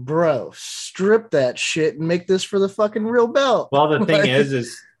 Like, bro, strip that shit and make this for the fucking real belt. Well, the thing is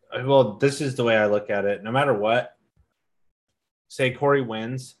this is the way I look at it. No matter what, say Cory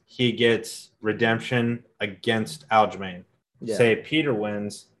wins, he gets redemption against Aljamain. Yeah. Say Petr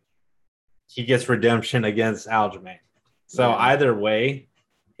wins, he gets redemption against Aljamain. So either way,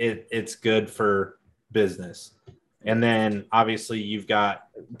 it's good for business. And then obviously you've got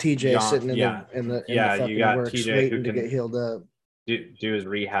TJ sitting in the fucking you got works TJ waiting who to can get healed up. Do his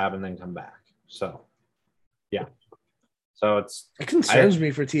rehab and then come back. So yeah. So it concerns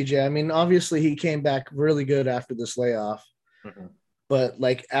me for TJ. I mean, obviously he came back really good after this layoff. Mm-hmm. But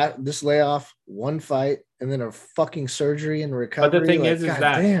like at this layoff, one fight and then a fucking surgery and recovery. But the thing like, is God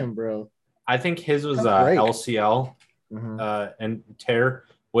that damn, bro. I think his was LCL and tear,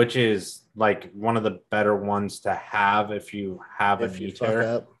 which is like one of the better ones to have if you have a knee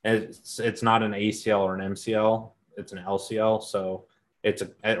tear. It's not an ACL or an MCL, it's an LCL, so it's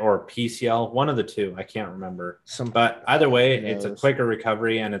or PCL, one of the two. I can't remember. But either way, it's a quicker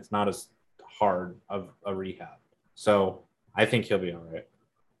recovery and it's not as hard of a rehab. So I think he'll be all right.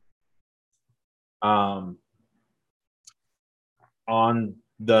 On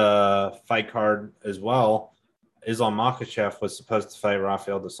the fight card as well, Islam Makhachev was supposed to fight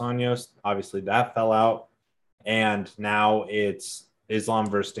Rafael dos Anjos. Obviously, that fell out. And now it's Islam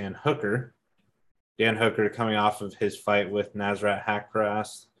versus Dan Hooker. Dan Hooker coming off of his fight with Nasrat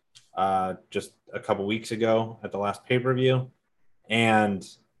Haqparast just a couple weeks ago at the last pay-per-view. And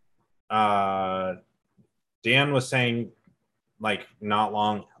Dan was saying, like, not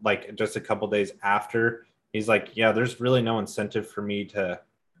long, like just a couple days after, he's like, yeah, there's really no incentive for me to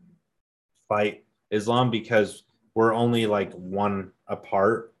fight Islam because we're only like one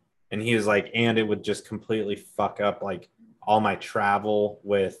apart. And he was like, and it would just completely fuck up like all my travel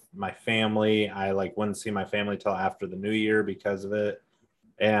with my family. I like wouldn't see my family till after the new year because of it.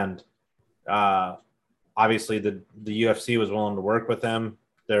 And obviously the UFC was willing to work with him.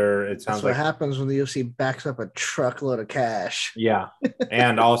 It sounds what happens when the UFC backs up a truckload of cash. Yeah.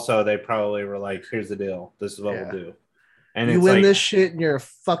 And also they probably were like, here's the deal. This is what we'll do. And you win this shit and you're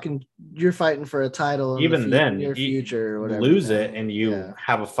fighting for a title even then your future or whatever. Lose it and you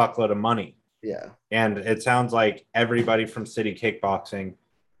have a fuckload of money. Yeah. And it sounds like everybody from City Kickboxing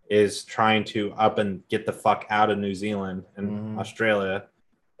is trying to up and get the fuck out of New Zealand and Australia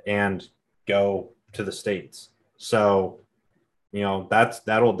and go to the States. So, you know,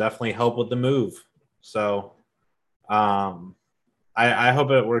 that'll definitely help with the move. So I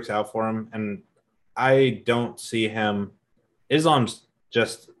hope it works out for him. And I don't see him. Islam's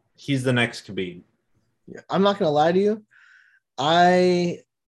he's the next Khabib. Yeah, I'm not gonna lie to you. I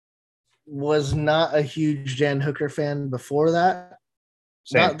was not a huge Dan Hooker fan before that.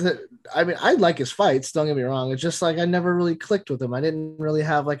 Same. Not that I mean, I like his fights, don't get me wrong. It's just like I never really clicked with him. I didn't really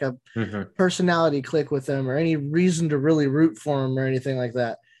have like a personality click with him or any reason to really root for him or anything like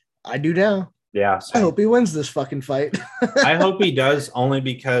that. I do now. Yeah. Same. I hope he wins this fucking fight. I hope he does, only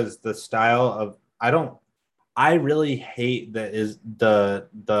because the style of I really hate the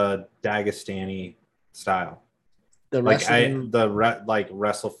Dagestani style.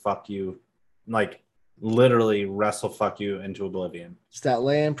 Wrestle fuck you, like literally wrestle fuck you into oblivion. It's that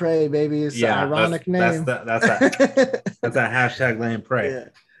lay and pray, baby. It's an ironic name. That's that hashtag lay and pray. Yeah.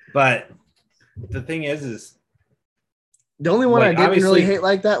 But the thing is the only one I didn't really hate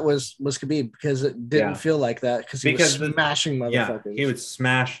like that was Khabib because it didn't feel like that because he was smashing motherfuckers. Yeah, he would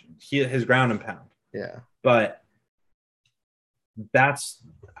smash his ground and pound. Yeah. But that's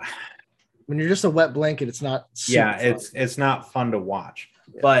when you're just a wet blanket, it's not it's not fun to watch.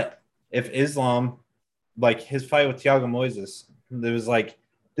 Yeah. But if Islam, like his fight with Thiago Moises, there was like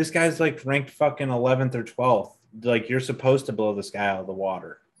this guy's like ranked fucking 11th or 12th. Like you're supposed to blow this guy out of the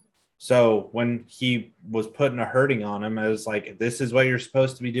water. So when he was putting a hurting on him, I was like, this is what you're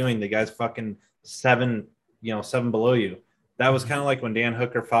supposed to be doing. The guy's fucking 7 below you. That was kind of like when Dan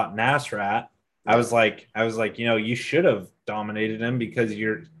Hooker fought Nasrat. I was like, you know, you should have dominated him because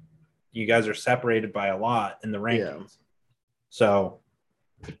you guys are separated by a lot in the rankings. Yeah. So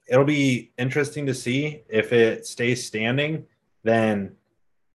it'll be interesting to see if it stays standing, then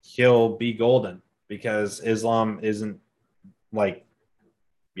he'll be golden because Islam isn't like,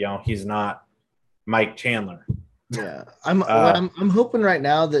 you know, he's not Mike Chandler. Yeah. I'm hoping right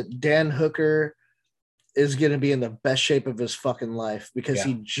now that Dan Hooker is going to be in the best shape of his fucking life because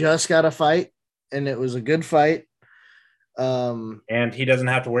he just got a fight. And it was a good fight. And he doesn't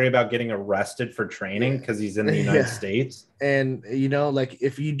have to worry about getting arrested for training because he's in the United States. And, you know, like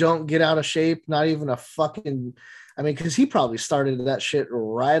if you don't get out of shape, not even a fucking, I mean, because he probably started that shit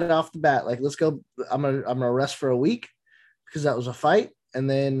right off the bat. Like, let's go. I'm gonna rest for a week because that was a fight. And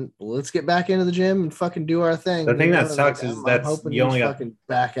then let's get back into the gym and fucking do our thing. The thing that sucks is that you only got fucking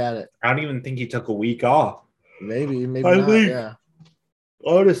back at it. I don't even think he took a week off. Maybe not. Yeah.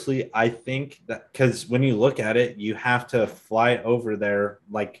 Honestly, I think that because when you look at it, you have to fly over there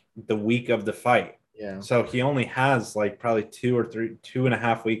like the week of the fight. Yeah. So he only has like probably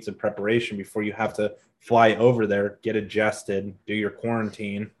 2.5 weeks of preparation before you have to fly over there, get adjusted, do your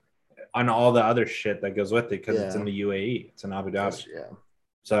quarantine, and all the other shit that goes with it because it's in the UAE. It's in Abu Dhabi. Yeah.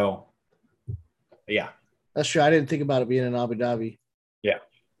 So, yeah. That's true. I didn't think about it being in Abu Dhabi. Yeah.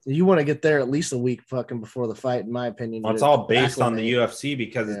 You want to get there at least a week fucking before the fight, in my opinion. Well, it's all based on the UFC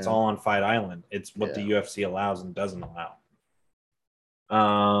because it's all on Fight Island. It's what the UFC allows and doesn't allow.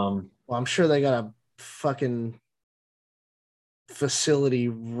 Well, I'm sure they got a fucking facility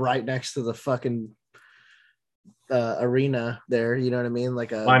right next to the fucking arena there. You know what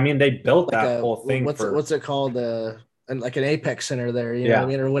I mean? They built that whole thing. What's it called? Like an Apex Center there. You know what I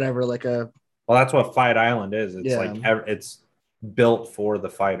mean, or whatever. Well, that's what Fight Island is. It's it's built for the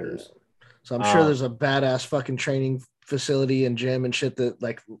fighters. Yeah. So I'm sure there's a badass fucking training facility and gym and shit that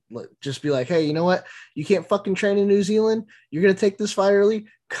like just be like, hey, you know what? You can't fucking train in New Zealand. You're gonna take this fight early.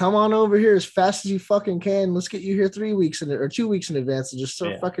 Come on over here as fast as you fucking can. Let's get you here 3 weeks or 2 weeks in advance and just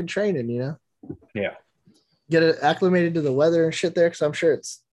start fucking training. You know? Yeah. Get it acclimated to the weather and shit there because I'm sure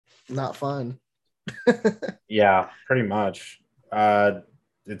it's not fun. Yeah, pretty much.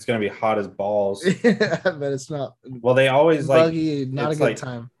 It's gonna be hot as balls. Yeah, but it's not. Well, they always buggy, not a good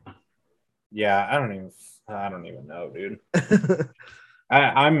time. Yeah, I don't even know, dude.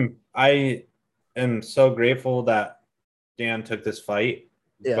 I am so grateful that Dan took this fight,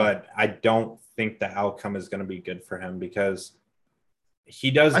 but I don't think the outcome is going to be good for him because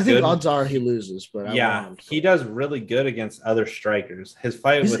he does. I think odds are he loses, but he does really good against other strikers. His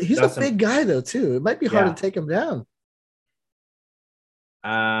fight he's a big guy though too. It might be hard to take him down.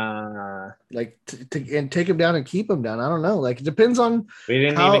 And take him down and keep him down. I don't know. Like it depends on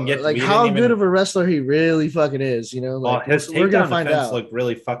how good of a wrestler he really fucking is. You know, like we're gonna find out. Looked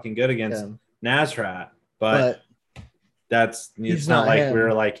really fucking good against Nasrat, but it's not like him. We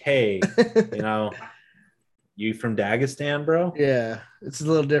were like, hey, you know, you from Dagestan, bro? Yeah, it's a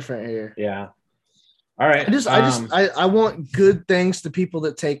little different here. Yeah. All right. I want good things to people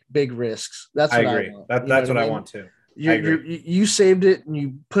that take big risks. That's what I agree. That's what I want too. You saved it and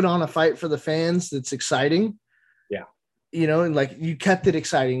you put on a fight for the fans that's exciting. Yeah. You know, and like you kept it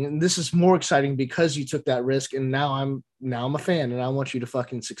exciting. And this is more exciting because you took that risk. And now I'm a fan and I want you to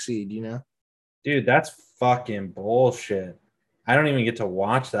fucking succeed, you know? Dude, that's fucking bullshit. I don't even get to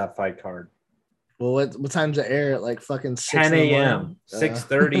watch that fight card. Well, what time's it air at like fucking 10 a.m.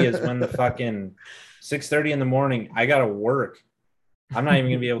 6:30 is when the fucking 6:30 in the morning. I gotta work. I'm not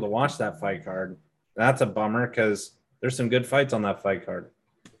even gonna be able to watch that fight card. That's a bummer because there's some good fights on that fight card.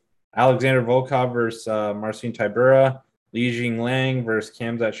 Alexander Volkov versus Marcin Tybura, Li Jingliang versus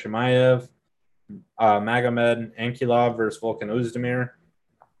Khamzat Chimaev, Magomed Ankilov versus Volkan Ozdemir.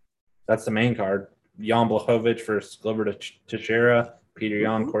 That's the main card. Jan Blachowicz versus Glover Teixeira, Petr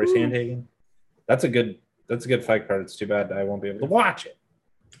Yan, Cory Sandhagen. That's a good fight card. It's too bad I won't be able to watch it.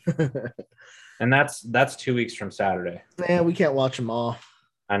 And that's 2 weeks from Saturday. Man, we can't watch them all.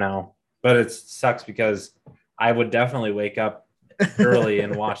 I know, but it sucks because I would definitely wake up early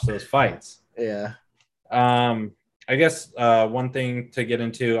and watch those fights. Yeah. I guess one thing to get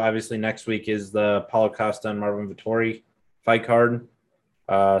into, obviously, next week is the Paulo Costa and Marvin Vettori fight card.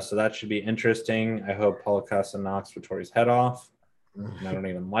 So that should be interesting. I hope Paulo Costa knocks Vettori's head off. And I don't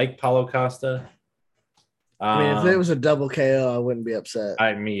even like Paulo Costa. I mean, if it was a double KO, I wouldn't be upset.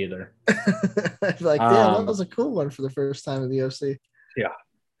 Me either. I'd be like, damn, that was a cool one for the first time in the UFC. Yeah.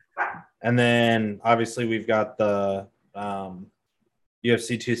 And then obviously we've got the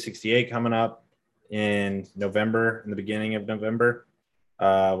UFC 268 coming up in November, in the beginning of November,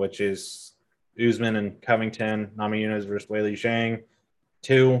 which is Usman and Covington, Namajunas versus Weili Zhang,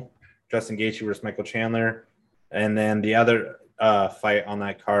 2, Justin Gaethje versus Michael Chandler, and then the other fight on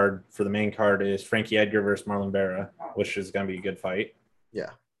that card for the main card is Frankie Edgar versus Marlon Vera, which is going to be a good fight. Yeah.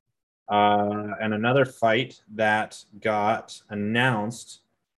 And another fight that got announced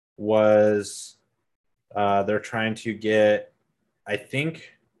was they're trying to get, I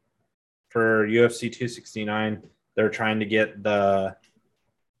think for UFC 269, they're trying to get the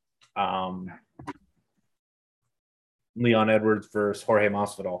Leon Edwards versus Jorge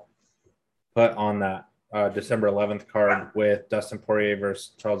Masvidal put on that December 11th card with Dustin Poirier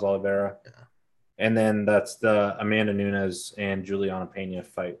versus Charles Oliveira. Yeah. And then that's the Amanda Nunes and Juliana Pena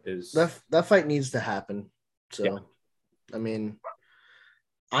fight. That fight needs to happen. So, yeah. I mean,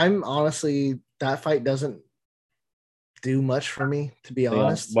 I'm honestly, that fight doesn't do much for me, to be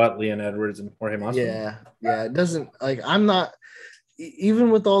honest. What, Leon Edwards and Jorge Masvidal? Yeah. It doesn't, like, I'm not,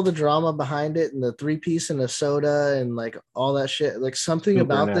 even with all the drama behind it and the 3-piece and the soda and like all that shit, like something Super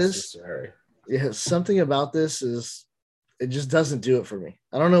about necessary. something about this is, it just doesn't do it for me.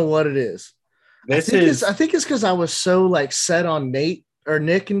 I don't know what it is. I think it's because I was so like set on Nick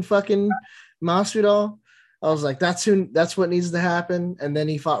and fucking Masvidal. I was like, that's what needs to happen. And then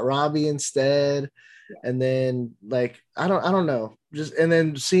he fought Robbie instead. And then like I don't know. And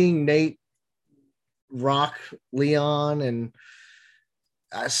then seeing Nate rock Leon and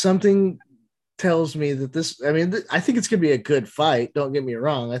something tells me that I think it's gonna be a good fight. Don't get me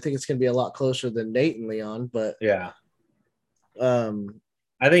wrong. I think it's gonna be a lot closer than Nate and Leon, but yeah.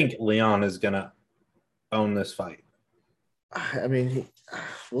 I think Leon is gonna own this fight. I mean,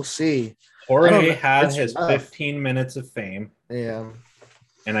 we'll see. Jorge had his 15 minutes of fame. Yeah.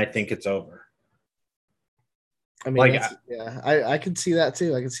 And I think it's over. I mean, I can see that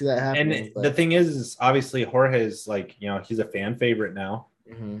too. I can see that happening. And the thing is obviously Jorge is like, he's a fan favorite now.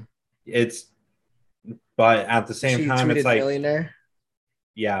 Mm-hmm. But at the same time, it's like millionaire.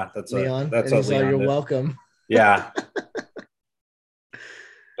 Yeah, that's Leon. That's and he's like, you're welcome. Yeah.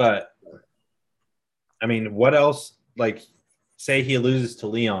 But I mean, what else? Like, say he loses to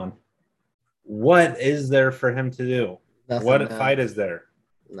Leon, what is there for him to do? Nothing, what fight is there?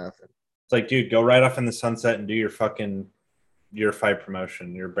 Nothing. It's like, dude, go right off in the sunset and do your fight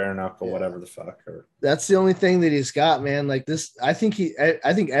promotion, your bare knuckle, whatever the fuck. Or that's the only thing that he's got, man. Like this, I think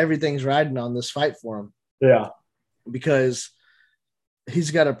everything's riding on this fight for him. Yeah, because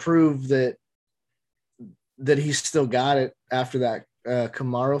he's got to prove that he's still got it after that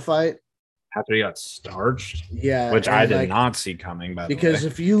Kamaru fight. After he got starched, yeah, which I did not see coming. By the way, because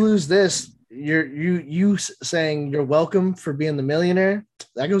if you lose this, you saying you're welcome for being the millionaire,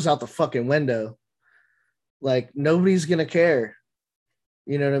 that goes out the fucking window. Like nobody's gonna care.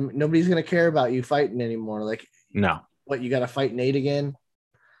 You know what I mean? Nobody's gonna care about you fighting anymore. Like no, what, you got to fight Nate again?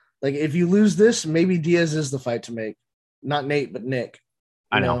 Like if you lose this, maybe Diaz is the fight to make, not Nate but Nick.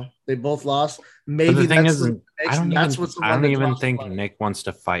 I know they both lost. Maybe but the thing is, I don't even think Nick wants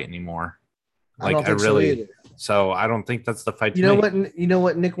to fight anymore. Like I really, so I don't think that's the fight. You know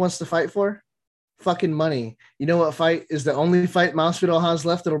what Nick wants to fight for? Fucking money. You know what fight is the only fight Masvidal has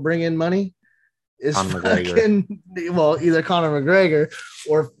left that'll bring in money? Is Conor fucking McGregor. Well, either Conor McGregor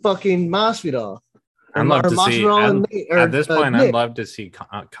or fucking Masvidal. I'd love to see at this point. Nick. I'd love to see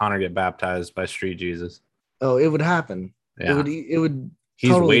Conor get baptized by Street Jesus. Oh, it would happen. Yeah. It would. He's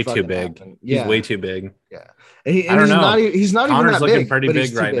totally way too big. Happen. He's way too big. Yeah. I don't know. He's not Connor's even that looking big, pretty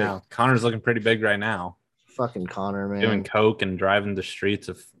big right now. Connor's looking pretty big right now. Fucking Conor, man. Doing coke and driving the streets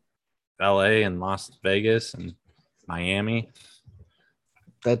of LA and Las Vegas and Miami.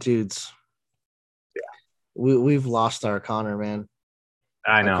 That dude's. Yeah. We've lost our Conor, man.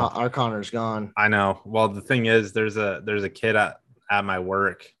 I know. Our Connor's gone. I know. Well, the thing is, there's a kid at my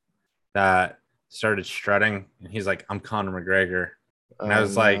work that started strutting, and he's like, "I'm Conor McGregor." And I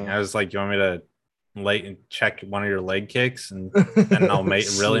was like, "You want me to check one of your leg kicks, and I'll make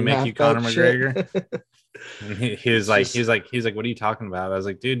you Conor McGregor?" And he was like, "What are you talking about?" I was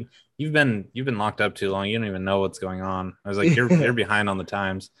like, "Dude, you've been locked up too long. You don't even know what's going on." I was like, "You're behind on the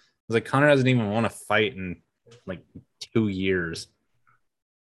times." I was like, "Conor doesn't even want to fight in like 2 years."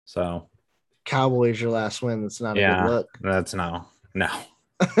 So, Cowboys your last win. That's not a good look. That's no.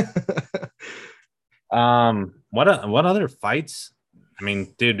 What other fights? I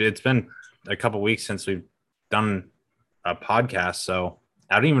mean, dude, it's been a couple weeks since we've done a podcast, so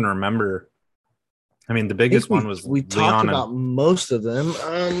I don't even remember. I mean, the biggest one was we talked about most of them.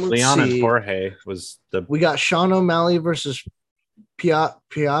 Leon and Jorge was we got Sean O'Malley versus Paiva,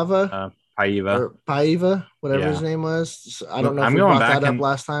 whatever his name was. I don't know if we brought that up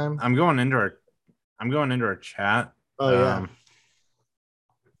last time. I'm going into our chat. Oh yeah.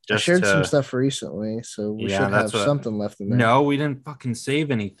 I shared some stuff recently, so we should have something left in there. No, we didn't fucking save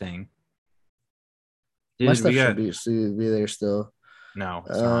anything. Dude, my stuff should be there still. No.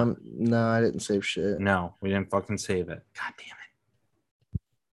 No, I didn't save shit. No, we didn't fucking save it. God damn it.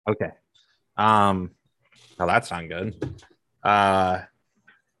 Okay. Oh, that's not good.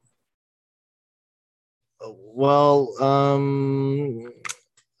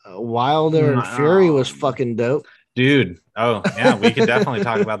 Wilder and Fury was fucking dope. Dude. Oh, yeah, we could definitely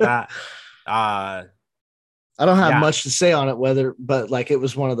talk about that. I don't have much to say on it, but like it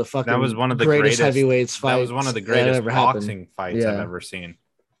was one of the fucking greatest heavyweights fights. That was one of the greatest boxing fights I've ever seen.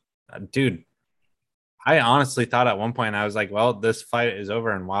 Dude, I honestly thought at one point I was like, well, this fight is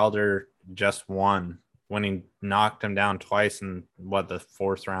over and Wilder just won when he knocked him down twice in the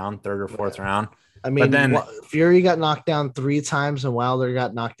third or fourth round. I mean, but then Fury got knocked down 3 times and Wilder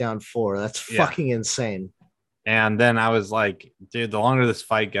got knocked down 4. That's fucking insane. And then I was like, dude, the longer this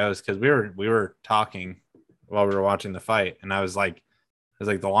fight goes, because we were talking while we were watching the fight, and I was like,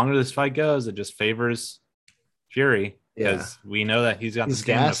 the longer this fight goes, it just favors Fury because we know that he's got the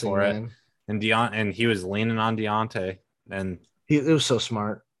stamina for it. and he was leaning on Deontay, and it was so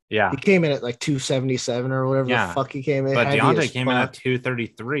smart. Yeah, he came in at like 277 or whatever the fuck he came in. But Deontay came in at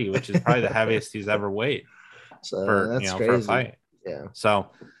 233, which is probably the heaviest he's ever weighed. So that's crazy. For a fight. Yeah.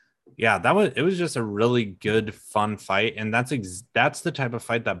 So yeah, it was just a really good, fun fight, and that's the type of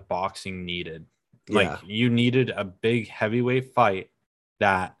fight that boxing needed. Like you needed a big heavyweight fight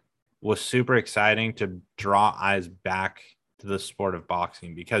that was super exciting to draw eyes back to the sport of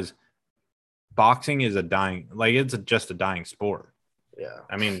boxing, because boxing is it's just a dying sport. Yeah.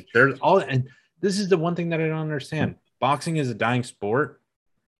 I mean, and this is the one thing that I don't understand. Boxing is a dying sport.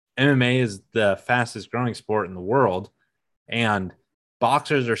 MMA is the fastest growing sport in the world, and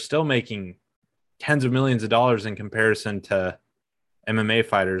boxers are still making tens of millions of dollars in comparison to MMA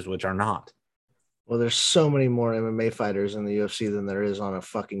fighters, which are not. Well, there's so many more MMA fighters in the UFC than there is on a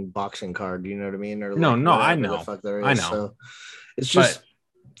fucking boxing card. You know what I mean? Or no, I know. The fuck there is. I know. So it's just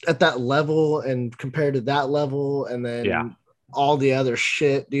at that level, and compared to that level, and then all the other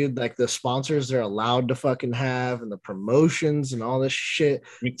shit, dude. Like the sponsors they're allowed to fucking have, and the promotions and all this shit.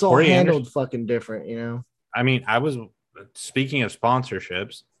 It's all handled fucking different, you know. I mean, speaking of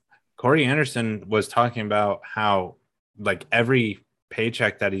sponsorships, Corey Anderson was talking about how like every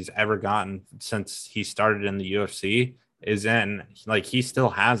paycheck that he's ever gotten since he started in the UFC is in, like, he still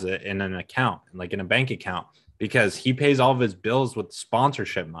has it in an account, like in a bank account, because he pays all of his bills with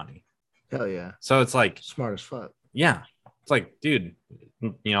sponsorship money. Hell yeah. So it's like smart as fuck. Yeah. It's like, dude,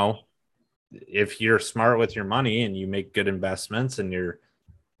 you know, if you're smart with your money and you make good investments and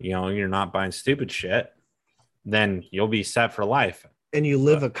you're not buying stupid shit, then you'll be set for life. And you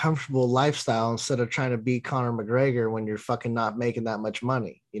live a comfortable lifestyle instead of trying to be Conor McGregor when you're fucking not making that much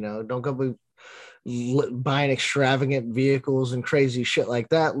money. You know, don't go buying extravagant vehicles and crazy shit like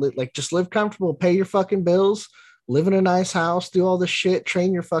that. Like, just live comfortable, pay your fucking bills, live in a nice house, do all this shit,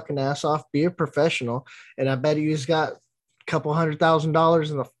 train your fucking ass off, be a professional. And I bet he's got a couple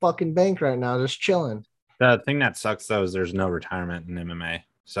 $100,000 in the fucking bank right now, just chilling. The thing that sucks though is there's no retirement in MMA.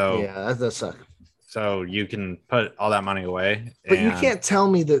 So yeah, that sucks. So you can put all that money away. But you can't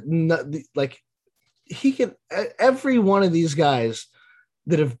tell me that, like, he can, every one of these guys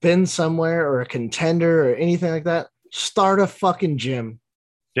that have been somewhere or a contender or anything like that, start a fucking gym.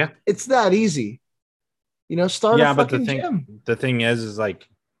 Yeah. It's that easy. You know, start a fucking gym. The thing is like,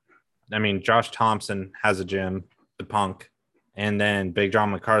 I mean, Josh Thompson has a gym, the Punk, and then Big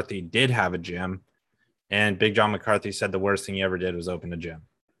John McCarthy did have a gym, and Big John McCarthy said the worst thing he ever did was open a gym.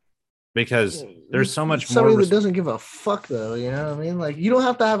 Because there's so much somebody that doesn't give a fuck, though. You know what I mean? Like, you don't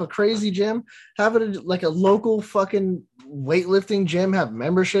have to have a crazy gym. Have it like a local fucking weightlifting gym. Have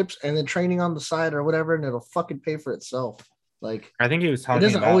memberships and then training on the side or whatever, and it'll fucking pay for itself. Like, I think he was talking.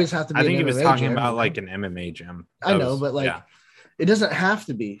 It doesn't always have to be. I think he was talking about like an MMA gym. I know, but like, it doesn't have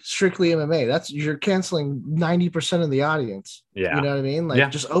to be strictly MMA. You're canceling 90% of the audience. Yeah, you know what I mean? Like,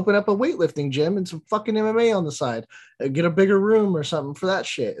 just open up a weightlifting gym and some fucking MMA on the side. Get a bigger room or something for that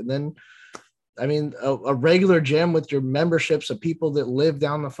shit. And then, I mean, a regular gym with your memberships of people that live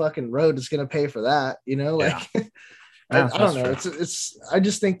down the fucking road is going to pay for that. You know, like, I don't know. It's. I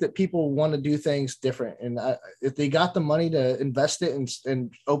just think that people want to do things different, and if they got the money to invest it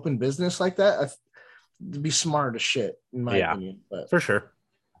and open business like that, it'd be smart as shit, in my opinion. But for sure.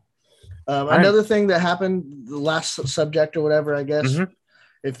 Another thing that happened, the last subject or whatever, I guess,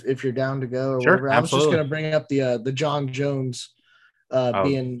 if you're down to go or whatever, I was just going to bring up the John Jones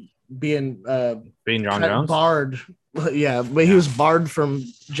being John Jones barred. Yeah, but he was barred from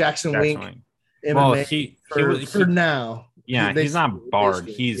Jackson Wink. MMA well, for now. Yeah, he's not barred.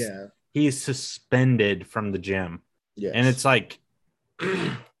 He's suspended from the gym. Yes. And it's like,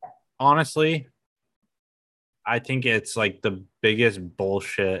 honestly, I think it's like the biggest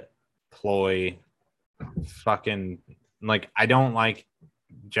bullshit ploy. Fucking, like, I don't like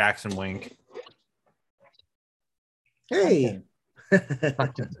Jackson Wink. Hey.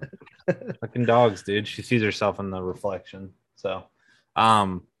 Fucking dogs, dude. She sees herself in the reflection. So,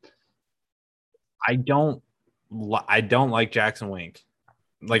 I don't like Jackson Wink.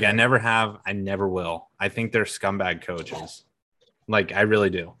 Like, I never have. I never will. I think they're scumbag coaches. Like, I really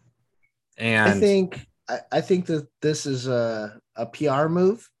do. And I think that this is a PR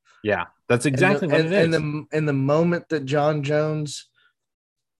move. Yeah, that's exactly what it is. And the moment that John Jones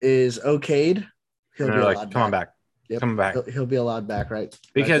is okayed, he'll be allowed come on back. Yep. Come back. He'll be allowed back, right?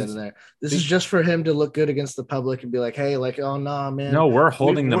 Because this is just for him to look good against the public and be like, hey, like, oh no, man. No, we're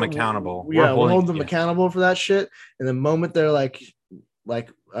holding them accountable. We're holding them accountable for that shit. And the moment they're like, all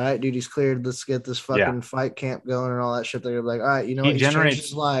right, dude, he's cleared. Let's get this fucking fight camp going and all that shit. They're like, all right, you know, he's changed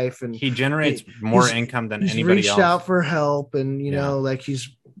his life, and he generates more income than anybody else. He's reached out for help, and you know, like,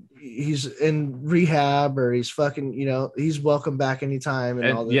 he's he's in rehab or he's fucking, he's welcome back anytime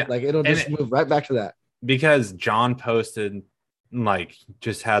and all that. Yeah. Like it'll just move right back to that. Because John posted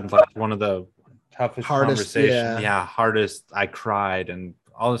just had one of the toughest conversations. Yeah, hardest. I cried and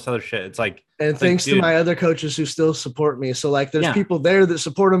all this other shit. It's and thanks to my other coaches who still support me. So there's people there that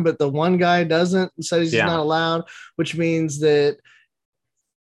support him, but the one guy doesn't and says he's not allowed, which means that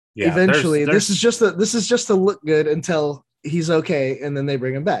eventually this is just to look good until he's okay. And then they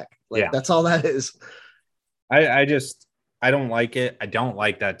bring him back. That's all that is. I don't like it. I don't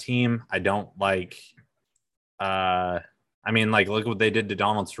like that team. I don't like, look what they did to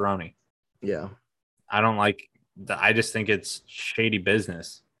Donald Cerrone. Yeah. I don't like I just think it's shady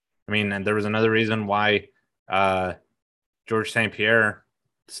business. And there was another reason why George St. Pierre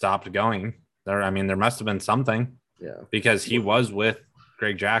stopped going there. There must have been something. Yeah. Because he was with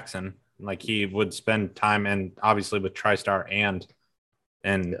Greg Jackson. He would spend time and obviously with TriStar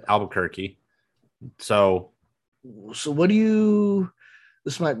and Albuquerque. So what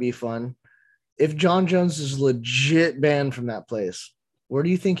this might be fun. If John Jones is legit banned from that place, where do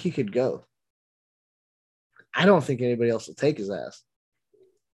you think he could go? I don't think anybody else will take his ass.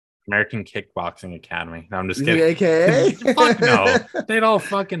 American Kickboxing Academy. No, I'm just kidding. AKA? Fuck no. They'd all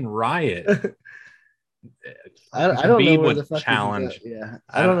fucking riot. I don't know where the fuck challenge. Yeah.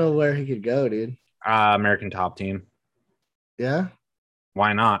 I don't know where he could go, dude. American Top Team. Yeah.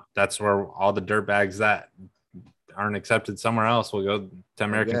 Why not? That's where all the dirtbags that aren't accepted somewhere else will go to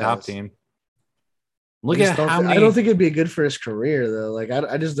American Top Team. Look at how many. I don't think it'd be good for his career though.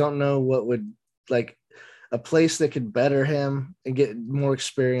 I just don't know what would a place that could better him and get more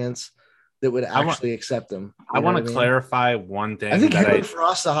experience that would actually accept him. I want to clarify one thing. I think him for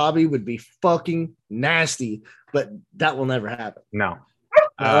us, the hobby would be fucking nasty, but that will never happen. No.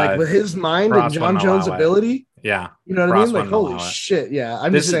 With his mind and John Jones' ability. Yeah. You know what I mean? Holy shit. Yeah.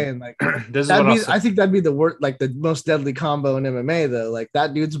 I'm just saying I think that'd be the worst, the most deadly combo in MMA though.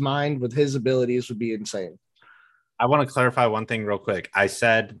 That dude's mind with his abilities would be insane. I want to clarify one thing real quick. I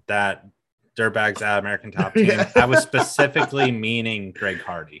said that dirtbags at American Top Team. Yeah. I was specifically meaning Greg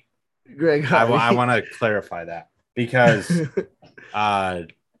Hardy. I want to clarify that because if I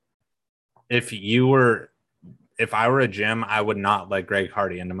were a gym, I would not let Greg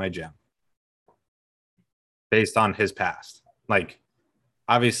Hardy into my gym based on his past.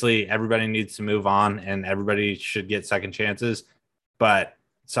 Obviously everybody needs to move on and everybody should get second chances, but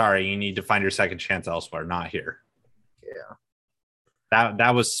sorry, you need to find your second chance elsewhere, not here. Yeah.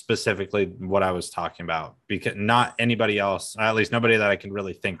 That was specifically what I was talking about, because not anybody else, or at least nobody that I can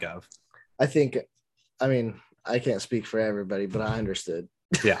really think of. I can't speak for everybody, but I understood.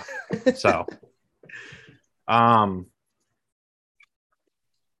 Yeah. So, that's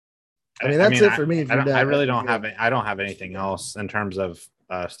it for me. I really don't have it. I don't have anything else in terms of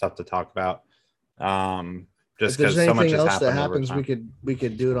stuff to talk about. Just because so much else that happens, we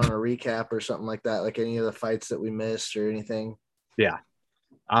could do it on a recap or something like that, like any of the fights that we missed or anything. Yeah.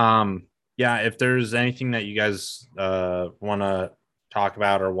 If there's anything that you guys want to talk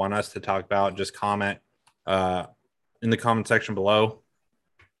about or want us to talk about, just comment in the comment section below.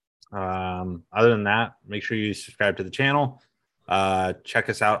 Other than that, make sure you subscribe to the channel. Check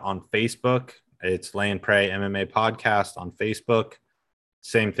us out on Facebook. It's Lay and Pray MMA Podcast on Facebook.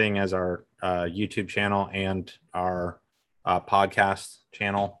 Same thing as our YouTube channel and our podcast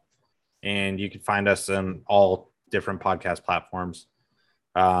channel. And you can find us in all different podcast platforms.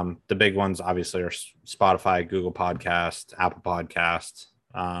 The big ones obviously are Spotify, Google Podcast, Apple Podcast.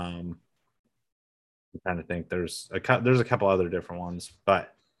 I'm trying to think. There's a couple other different ones,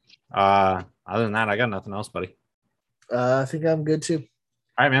 but other than that, I got nothing else, buddy. I think I'm good too.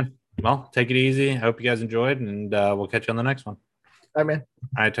 All right, man. Well, take it easy. I hope you guys enjoyed, and we'll catch you on the next one. All right, man.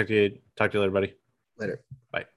 All right, talk to you later, buddy. Later. Bye.